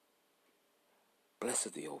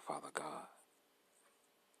 Blessed thee, O Father God,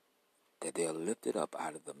 that they are lifted up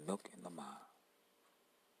out of the milk and the mire.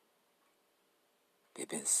 They've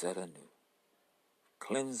been set anew,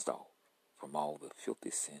 cleansed off from all the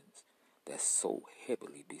filthy sins that so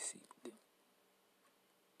heavily beseech them.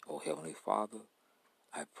 O Heavenly Father,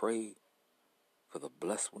 I pray for the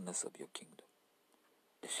blessedness of your kingdom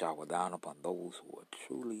to shower down upon those who are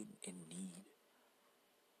truly in need.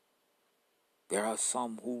 There are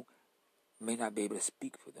some who may not be able to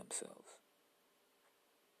speak for themselves.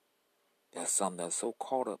 There are some that are so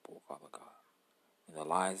caught up, oh Father God, in the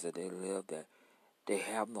lives that they live that they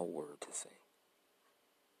have no word to say.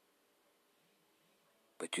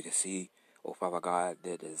 But you can see, oh Father God,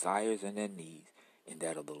 their desires and their needs in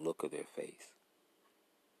that of the look of their face.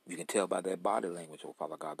 You can tell by their body language, oh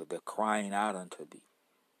Father God, that they're crying out unto thee.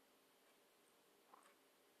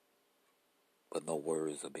 But no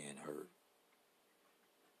words are being heard.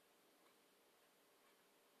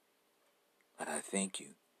 But I thank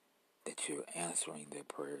you that you're answering their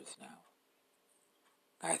prayers now.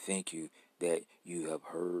 I thank you that you have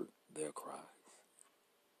heard their cries.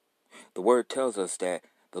 The word tells us that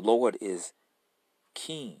the Lord is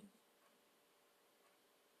keen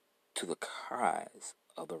to the cries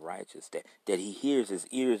of the righteous, that he hears, his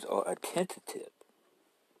ears are attentive.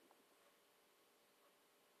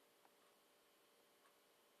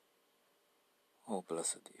 Oh,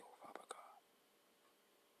 blessed thee, O Father God,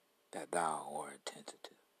 that thou art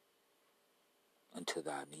attentive unto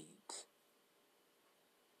thy needs,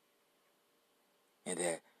 and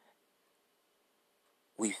that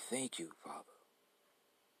we thank you, Father,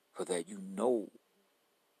 for that you know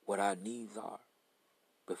what our needs are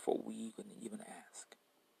before we can even ask,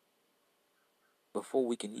 before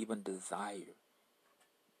we can even desire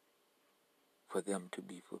for them to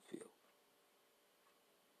be fulfilled.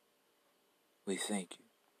 We thank you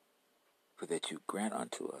for that you grant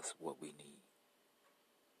unto us what we need,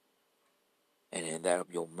 and in that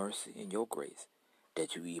of your mercy and your grace,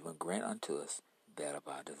 that you even grant unto us that of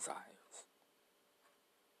our desires.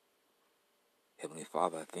 Heavenly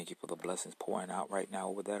Father, I thank you for the blessings pouring out right now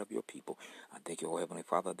over that of your people. I thank you, oh Heavenly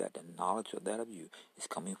Father, that the knowledge of that of you is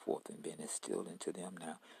coming forth and being instilled into them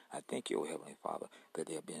now. I thank you, oh Heavenly Father, that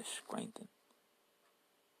they are being strengthened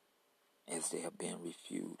as they have been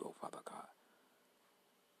refueled, oh Father God.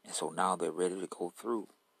 And so now they're ready to go through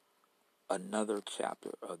another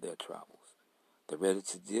chapter of their travels. They're ready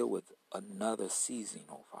to deal with another season,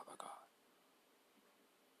 oh Father God.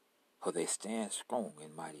 For they stand strong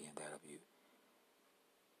and mighty in that of you.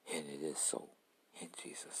 And it is so, in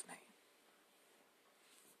Jesus' name.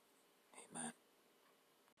 Amen.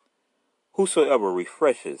 Whosoever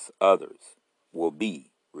refreshes others will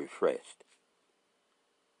be refreshed.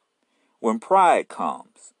 When pride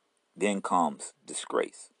comes, then comes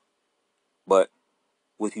disgrace. But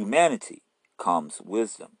with humanity comes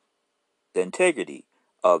wisdom. The integrity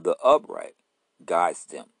of the upright guides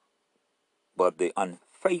them, but the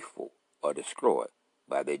unfaithful are destroyed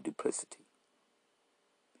by their duplicity.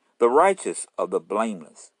 The righteous of the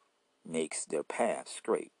blameless makes their path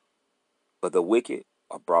straight, but the wicked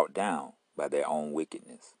are brought down by their own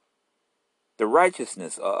wickedness. The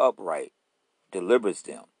righteousness of upright delivers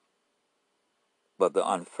them, but the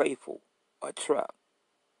unfaithful are trapped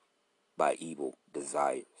by evil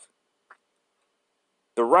desires.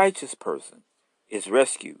 The righteous person is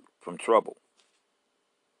rescued from trouble,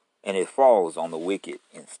 and it falls on the wicked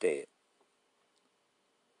instead.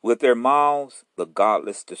 With their mouths, the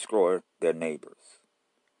godless destroy their neighbors,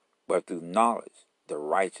 but through knowledge, the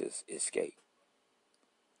righteous escape.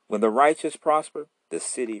 When the righteous prosper, the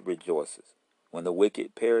city rejoices. When the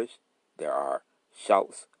wicked perish, there are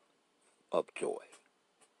shouts of joy.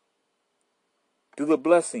 Through the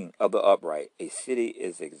blessing of the upright, a city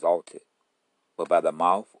is exalted, but by the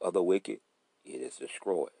mouth of the wicked, it is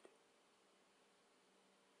destroyed.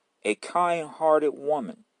 A kind-hearted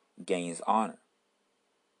woman gains honor,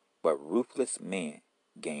 but ruthless men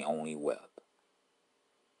gain only wealth.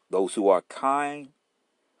 Those who are kind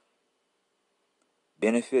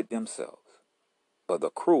benefit themselves, but the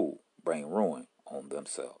cruel bring ruin on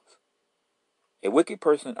themselves. A wicked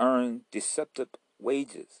person earns deceptive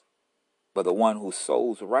wages, but the one who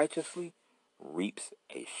sows righteously reaps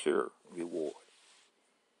a sure reward.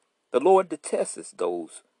 The Lord detests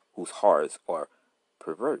those whose hearts are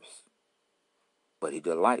perverse, but he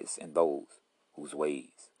delights in those whose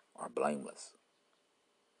ways are blameless.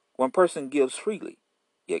 One person gives freely,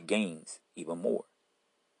 yet gains even more.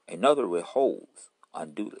 Another withholds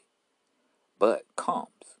unduly, but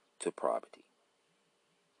comes to poverty.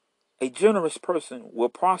 A generous person will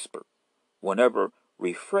prosper whenever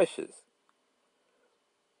refreshes.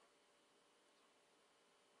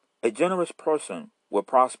 A generous person will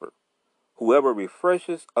prosper. Whoever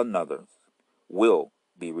refreshes another will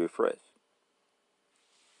be refreshed.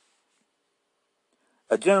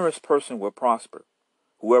 A generous person will prosper.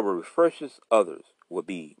 Whoever refreshes others will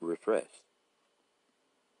be refreshed.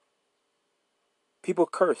 People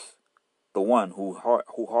curse the one who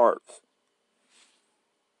hoards.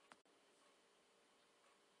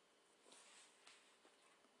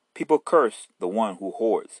 People curse the one who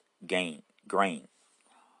hoards grain.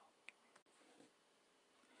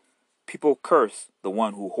 People curse the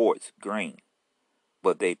one who hoards grain,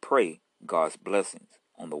 but they pray God's blessings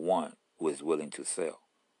on the one who is willing to sell.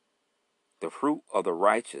 The fruit of the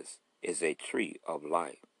righteous is a tree of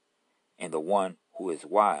life, and the one who is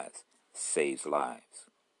wise saves lives.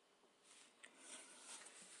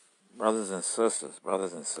 Brothers and sisters,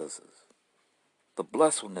 the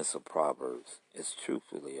blessedness of Proverbs is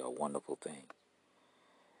truthfully a wonderful thing.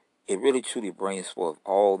 It really truly brings forth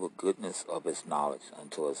all the goodness of its knowledge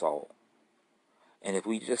unto us all. And if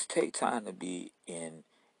we just take time to be in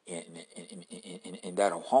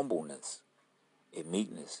that humbleness and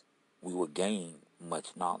meekness, we will gain much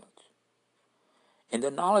knowledge. And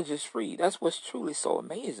the knowledge is free. That's what's truly so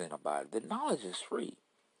amazing about it. The knowledge is free.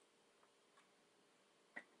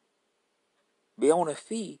 The only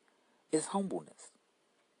fee is humbleness.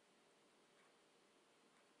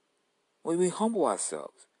 When we humble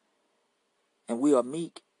ourselves and we are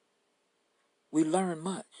meek, we learn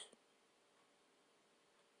much.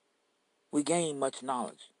 We gain much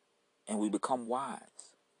knowledge and we become wise.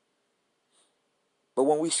 But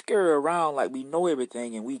when we scurry around like we know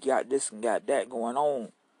everything and we got this and got that going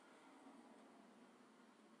on,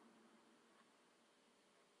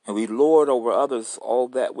 and we lord over others all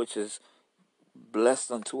that which is blessed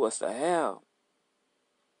unto us to have,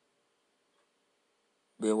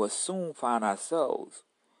 we will soon find ourselves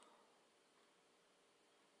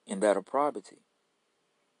in that of poverty.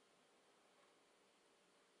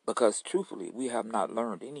 Because truthfully, we have not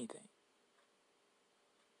learned anything.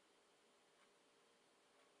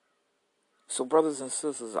 So brothers and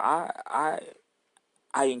sisters, I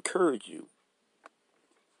encourage you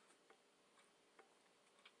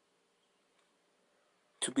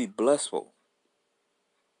to be blissful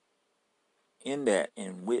in that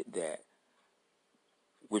and with that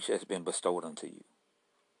which has been bestowed unto you.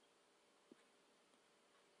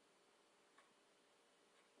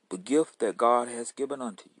 The gift that God has given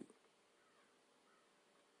unto you.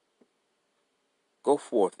 Go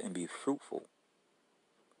forth and be fruitful.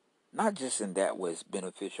 Not just in that where it's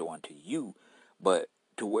beneficial unto you, but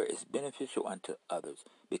to where it's beneficial unto others.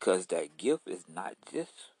 Because that gift is not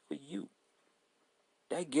just for you.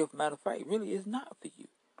 That gift, matter of fact, really is not for you.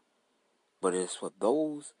 But it's for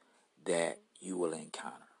those that you will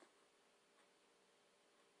encounter.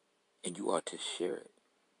 And you are to share it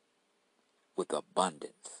with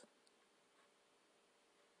abundance.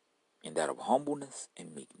 In that of humbleness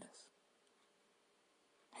and meekness.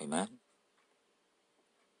 Amen.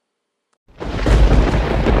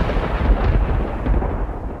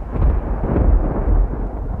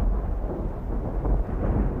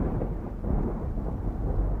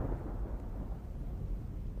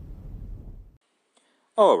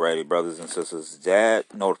 Alrighty, brothers and sisters,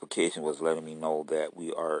 that notification was letting me know that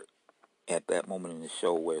we are at that moment in the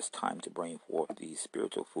show where it's time to bring forth the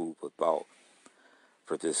spiritual food for thought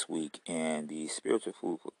for this week, and the spiritual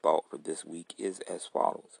food for thought for this week is as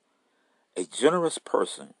follows. A generous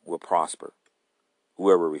person will prosper.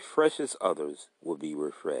 Whoever refreshes others will be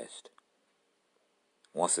refreshed.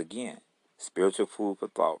 Once again, spiritual food for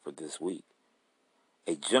thought for this week.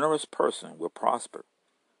 A generous person will prosper.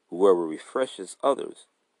 Whoever refreshes others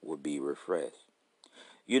will be refreshed.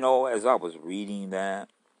 You know, as I was reading that,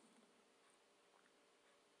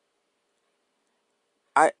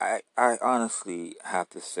 I honestly have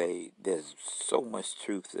to say there's so much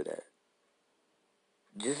truth to that.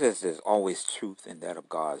 Just as there's always truth in that of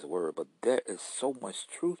God's word, but there is so much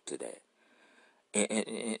truth to that.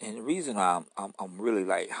 And the reason I'm really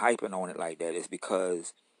like hyping on it like that is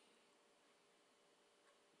because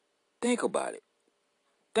think about it.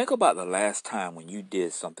 Think about the last time when you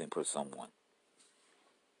did something for someone,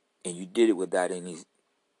 and you did it without any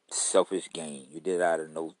selfish gain. You did it out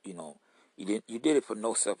of no, you did it for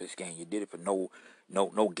no selfish gain. You did it for no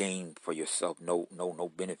gain for yourself,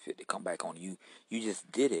 no benefit to come back on you. You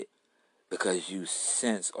just did it because you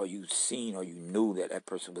sensed or you seen or you knew that that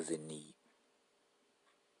person was in need.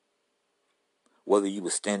 Whether you were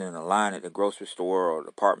standing in a line at the grocery store or the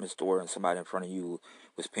department store and somebody in front of you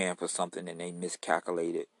was paying for something and they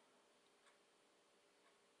miscalculated,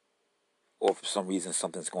 or for some reason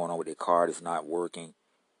something's going on with their card, is not working,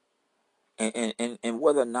 and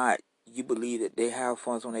whether or not you believe that they have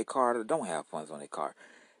funds on their card or don't have funds on their card,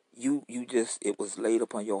 you just, it was laid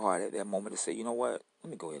upon your heart at that moment to say, you know what, let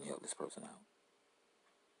me go ahead and help this person out.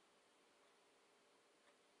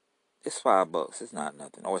 It's $5, it's not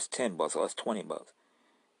nothing, or it's $10, or it's $20.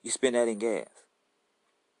 You spend that in gas,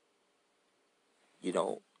 you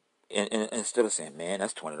know, and instead of saying, man,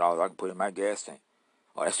 that's $20 I can put in my gas tank,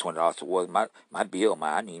 or that's $20 towards my bill,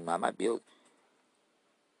 I need my bill.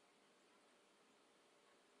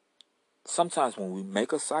 Sometimes when we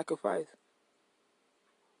make a sacrifice,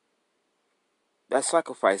 that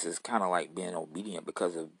sacrifice is kind of like being obedient,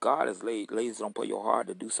 because if God has lays it on your heart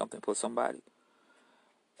to do something for somebody,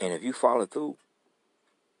 and if you follow through,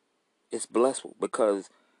 it's blissful, because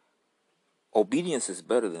obedience is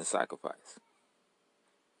better than sacrifice.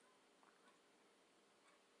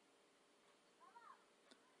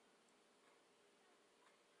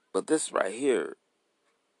 But this right here,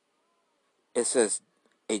 it says,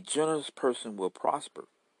 a generous person will prosper.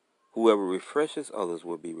 Whoever refreshes others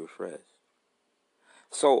will be refreshed.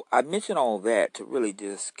 So I mention all that to really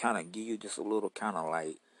just kind of give you just a little kind of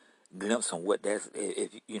like glimpse on what that's,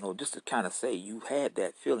 if just to kind of say you've had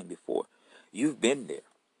that feeling before. You've been there.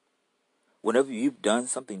 Whenever you've done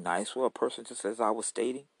something nice for a person, just as I was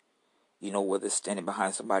stating, whether it's standing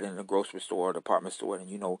behind somebody in the grocery store or department store, and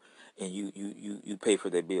and you pay for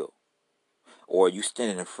their bill, or you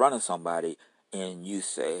standing in front of somebody and you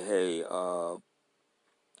say, hey,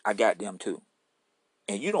 I got them too,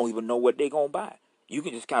 and you don't even know what they're gonna buy. You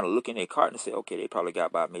can just kind of look in their cart and say, okay, they probably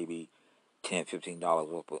got about maybe $10,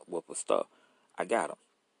 $15 worth of stuff. I got them.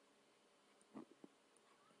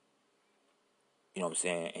 You know what I'm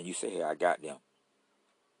saying? And you say, hey, I got them.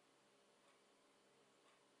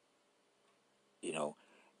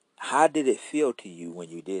 How did it feel to you when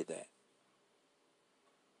you did that?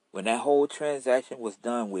 When that whole transaction was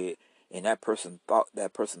done with, and that person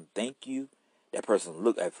thank you, that person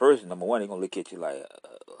look at first, number one, they're going to look at you like,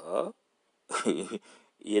 huh?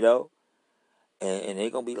 you know? And they're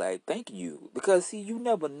going to be like, thank you. Because, see, you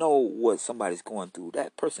never know what somebody's going through.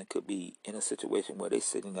 That person could be in a situation where they're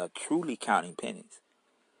sitting there truly counting pennies.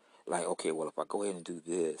 Like, okay, well, if I go ahead and do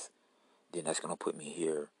this, then that's going to put me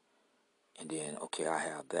here. And then, okay, I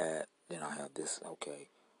have that. Then I have this. Okay.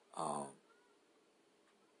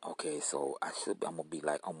 Okay, so I'm going to be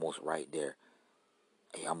like almost right there.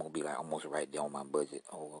 Hey, I'm going to be like almost right there on my budget.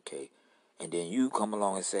 Oh, okay. And then you come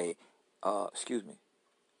along and say, excuse me,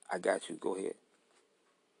 I got you. Go ahead.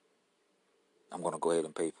 I'm going to go ahead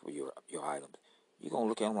and pay for your items. You're going to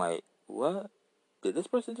look at them like, what? Did this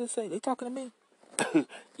person just say? They talking to me?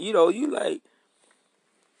 You like,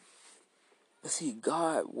 see,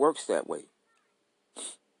 God works that way.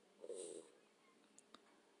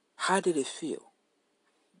 How did it feel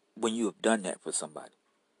when you have done that for somebody?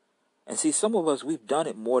 And see, some of us, we've done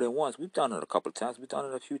it more than once. We've done it a couple of times. We've done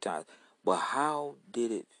it a few times. But how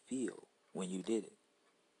did it feel when you did it?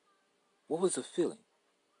 What was the feeling?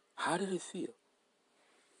 How did it feel?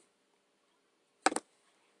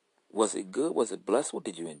 Was it good? Was it blissful?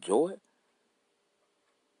 Did you enjoy it?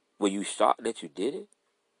 Were you shocked that you did it?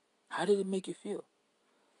 How did it make you feel?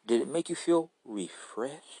 Did it make you feel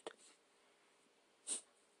refreshed?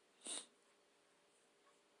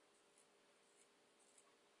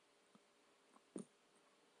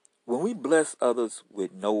 When we bless others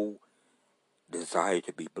with no desire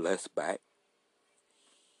to be blessed back,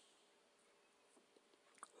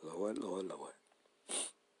 Lord, Lord, Lord,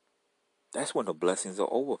 that's when the blessings will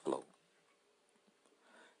overflow.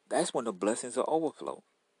 That's when the blessings will overflow.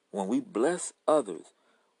 When we bless others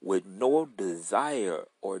with no desire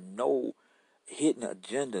or no hidden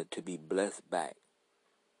agenda to be blessed back,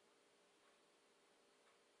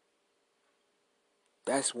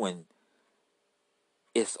 that's when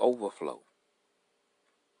it's overflow.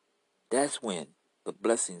 That's when the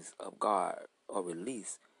blessings of God are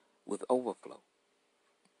released with overflow.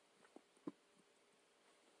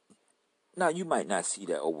 Now, you might not see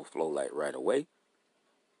that overflow like right away,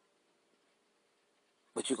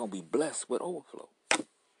 but you're going to be blessed with overflow.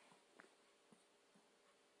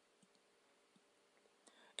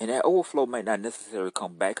 And that overflow might not necessarily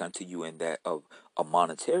come back unto you in that of a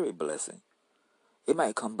monetary blessing. It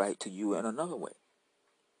might come back to you in another way.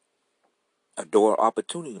 A door of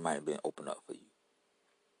opportunity might have been opened up for you.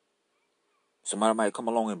 Somebody might come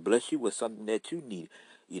along and bless you with something that you need,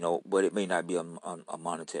 but it may not be a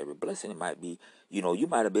monetary blessing. It might be, you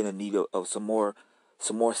might have been in need of some more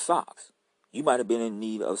socks. You might have been in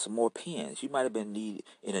need of some more pens. You might have been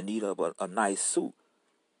in a need of a nice suit,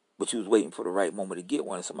 but you was waiting for the right moment to get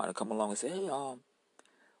one. And somebody come along and say, "Hey,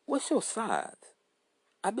 what's your size?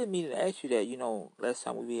 I've been meaning to ask you that. Last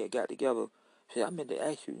time we had got together, I meant to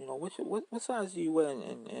ask you. What size do you wear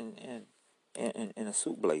in a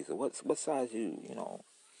suit blazer? What size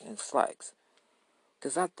in slacks?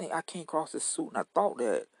 Because I think I came across this suit and I thought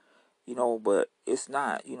that, but it's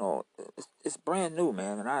not. It's brand new,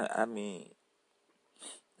 man. And I mean,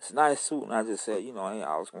 it's a nice suit. And I just said, hey,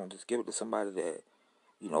 I was gonna just give it to somebody that,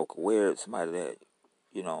 could wear it. Somebody that,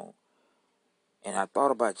 you know. And I thought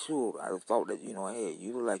about you. I thought that, hey,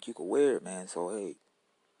 you look like you could wear it, man. So, hey,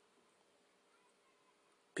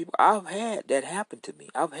 people, I've had that happen to me.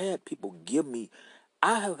 I've had people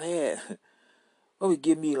I have had,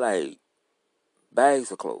 give me like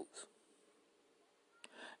bags of clothes.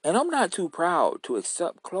 And I'm not too proud to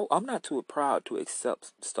accept clothes. I'm not too proud to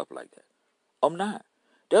accept stuff like that. I'm not.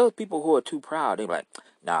 There are people who are too proud. They're like,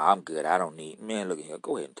 nah, I'm good. I don't need. Man, look at here.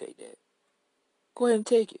 Go ahead and take that. Go ahead and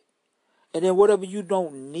take it. And then whatever you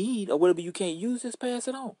don't need or whatever you can't use, just pass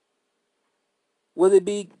it on. Whether it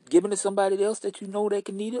be given to somebody else that you know that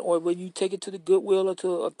can need it, or whether you take it to the Goodwill or to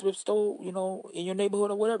a thrift store, in your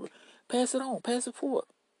neighborhood or whatever, pass it on. Pass it forth.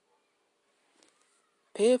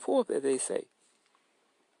 Pay it forth, as they say.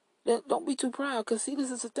 Don't be too proud, because see,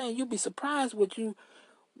 this is the thing. You'll be surprised what you...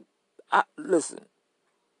 Listen,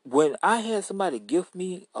 when I had somebody gift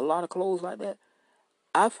me a lot of clothes like that,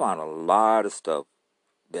 I found a lot of stuff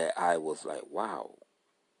that I was like, wow,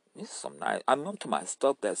 this is some nice... I'm talking about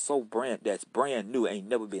stuff that's brand new, ain't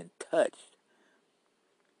never been touched.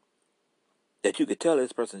 That you could tell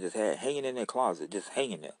this person just had hanging in their closet, just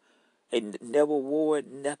hanging there. They never wore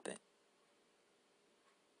it, nothing.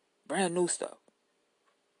 Brand new stuff.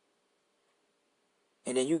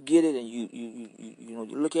 And then you get it and you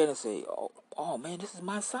look at it and say, oh man, this is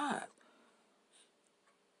my size.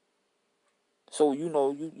 So,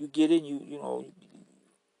 you get it and you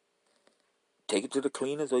take it to the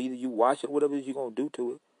cleaners, or either you wash it, whatever you're going to do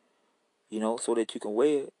to it, so that you can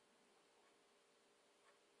wear it.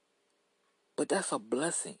 But that's a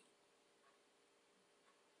blessing.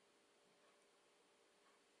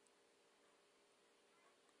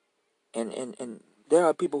 And there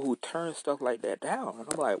are people who turn stuff like that down. And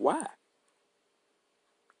I'm like, why?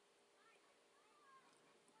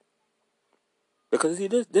 Because, see,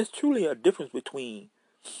 there's truly a difference between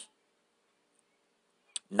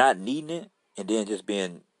not needing it and then just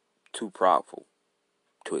being too proudful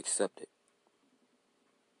to accept it.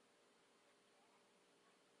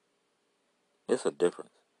 It's a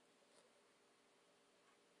difference.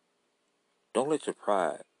 Don't let your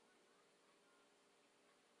pride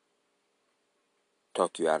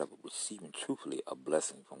talk you out of receiving truthfully a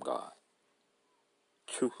blessing from God.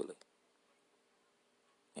 Truthfully.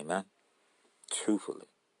 Amen? Truthfully.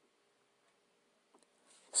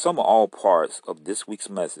 Some or all parts of this week's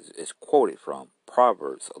message is quoted from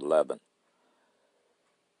Proverbs 11.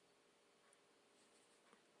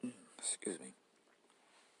 Excuse me.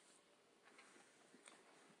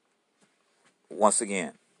 Once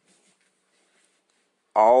again,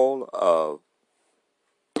 all of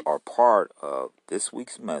or part of this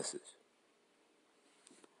week's message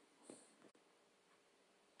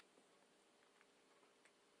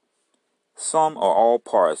some or all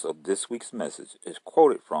parts of this week's message is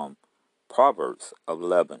quoted from Proverbs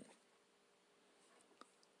 11,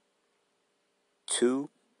 2,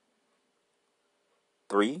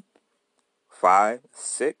 3, 5,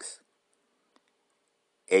 6,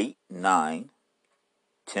 8, 9,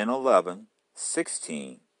 10, 11,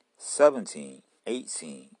 16, 17,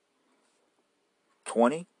 18,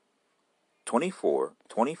 20, 24,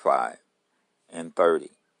 25, and 30.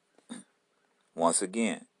 Once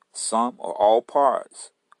again, some or all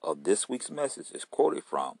parts of this week's message is quoted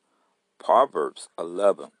from Proverbs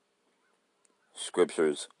 11,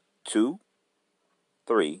 Scriptures 2,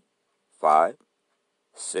 3, 5,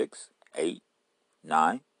 6, 8,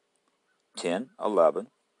 9, 10, 11,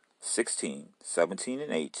 16, 17,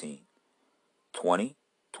 and 18, 20,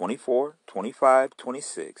 24, 25,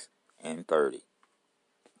 26, and 30.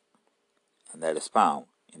 And that is found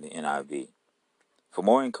in the NIV. For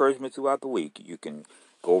more encouragement throughout the week, you can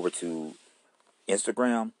go over to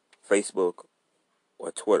Instagram, Facebook,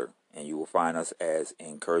 or Twitter, and you will find us as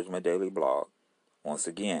Encouragement Daily Blog. Once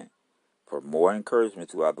again, for more encouragement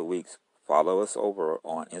throughout the weeks, follow us over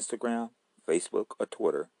on Instagram, Facebook, or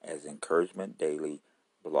Twitter as Encouragement Daily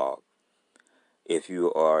Blog. If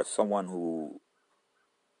you are someone who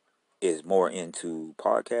is more into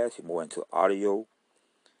podcasts, you're more into audio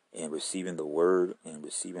and receiving the word and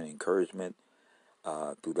receiving encouragement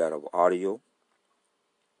through that of audio,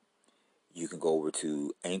 you can go over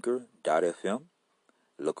to anchor.fm.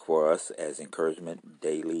 Look for us as Encouragement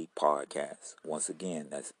Daily Podcast. Once again,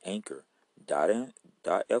 that's anchor.fm,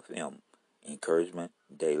 Encouragement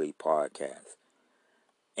Daily Podcast.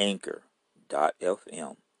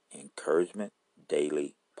 Anchor.fm, Encouragement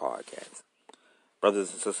Daily Podcast.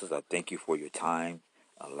 Brothers and sisters, I thank you for your time,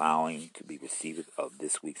 allowing to be receivers of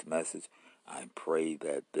this week's message. I pray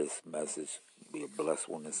that this message be a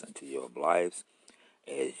blessfulness into your lives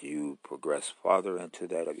as you progress farther into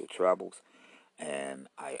that of your travels. And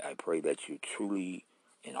I pray that you truly,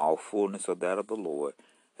 in all fullness of that of the Lord,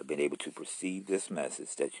 have been able to perceive this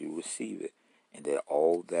message, that you receive it, and that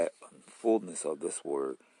all that fullness of this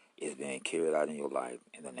word is being carried out in your life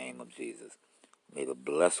in the name of Jesus. May the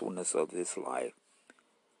blessedness of this life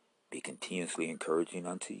be continuously encouraging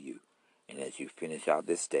unto you. And as you finish out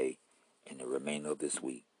this day and the remainder of this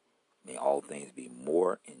week, may all things be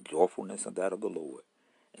more in joyfulness of that of the Lord.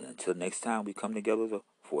 And until next time we come together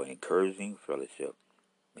for an encouraging fellowship,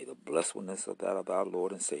 may the blessedness of that of our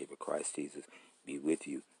Lord and Savior, Christ Jesus, be with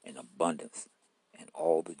you in abundance and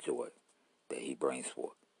all the joy that he brings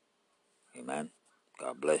forth. Amen.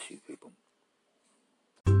 God bless you, people.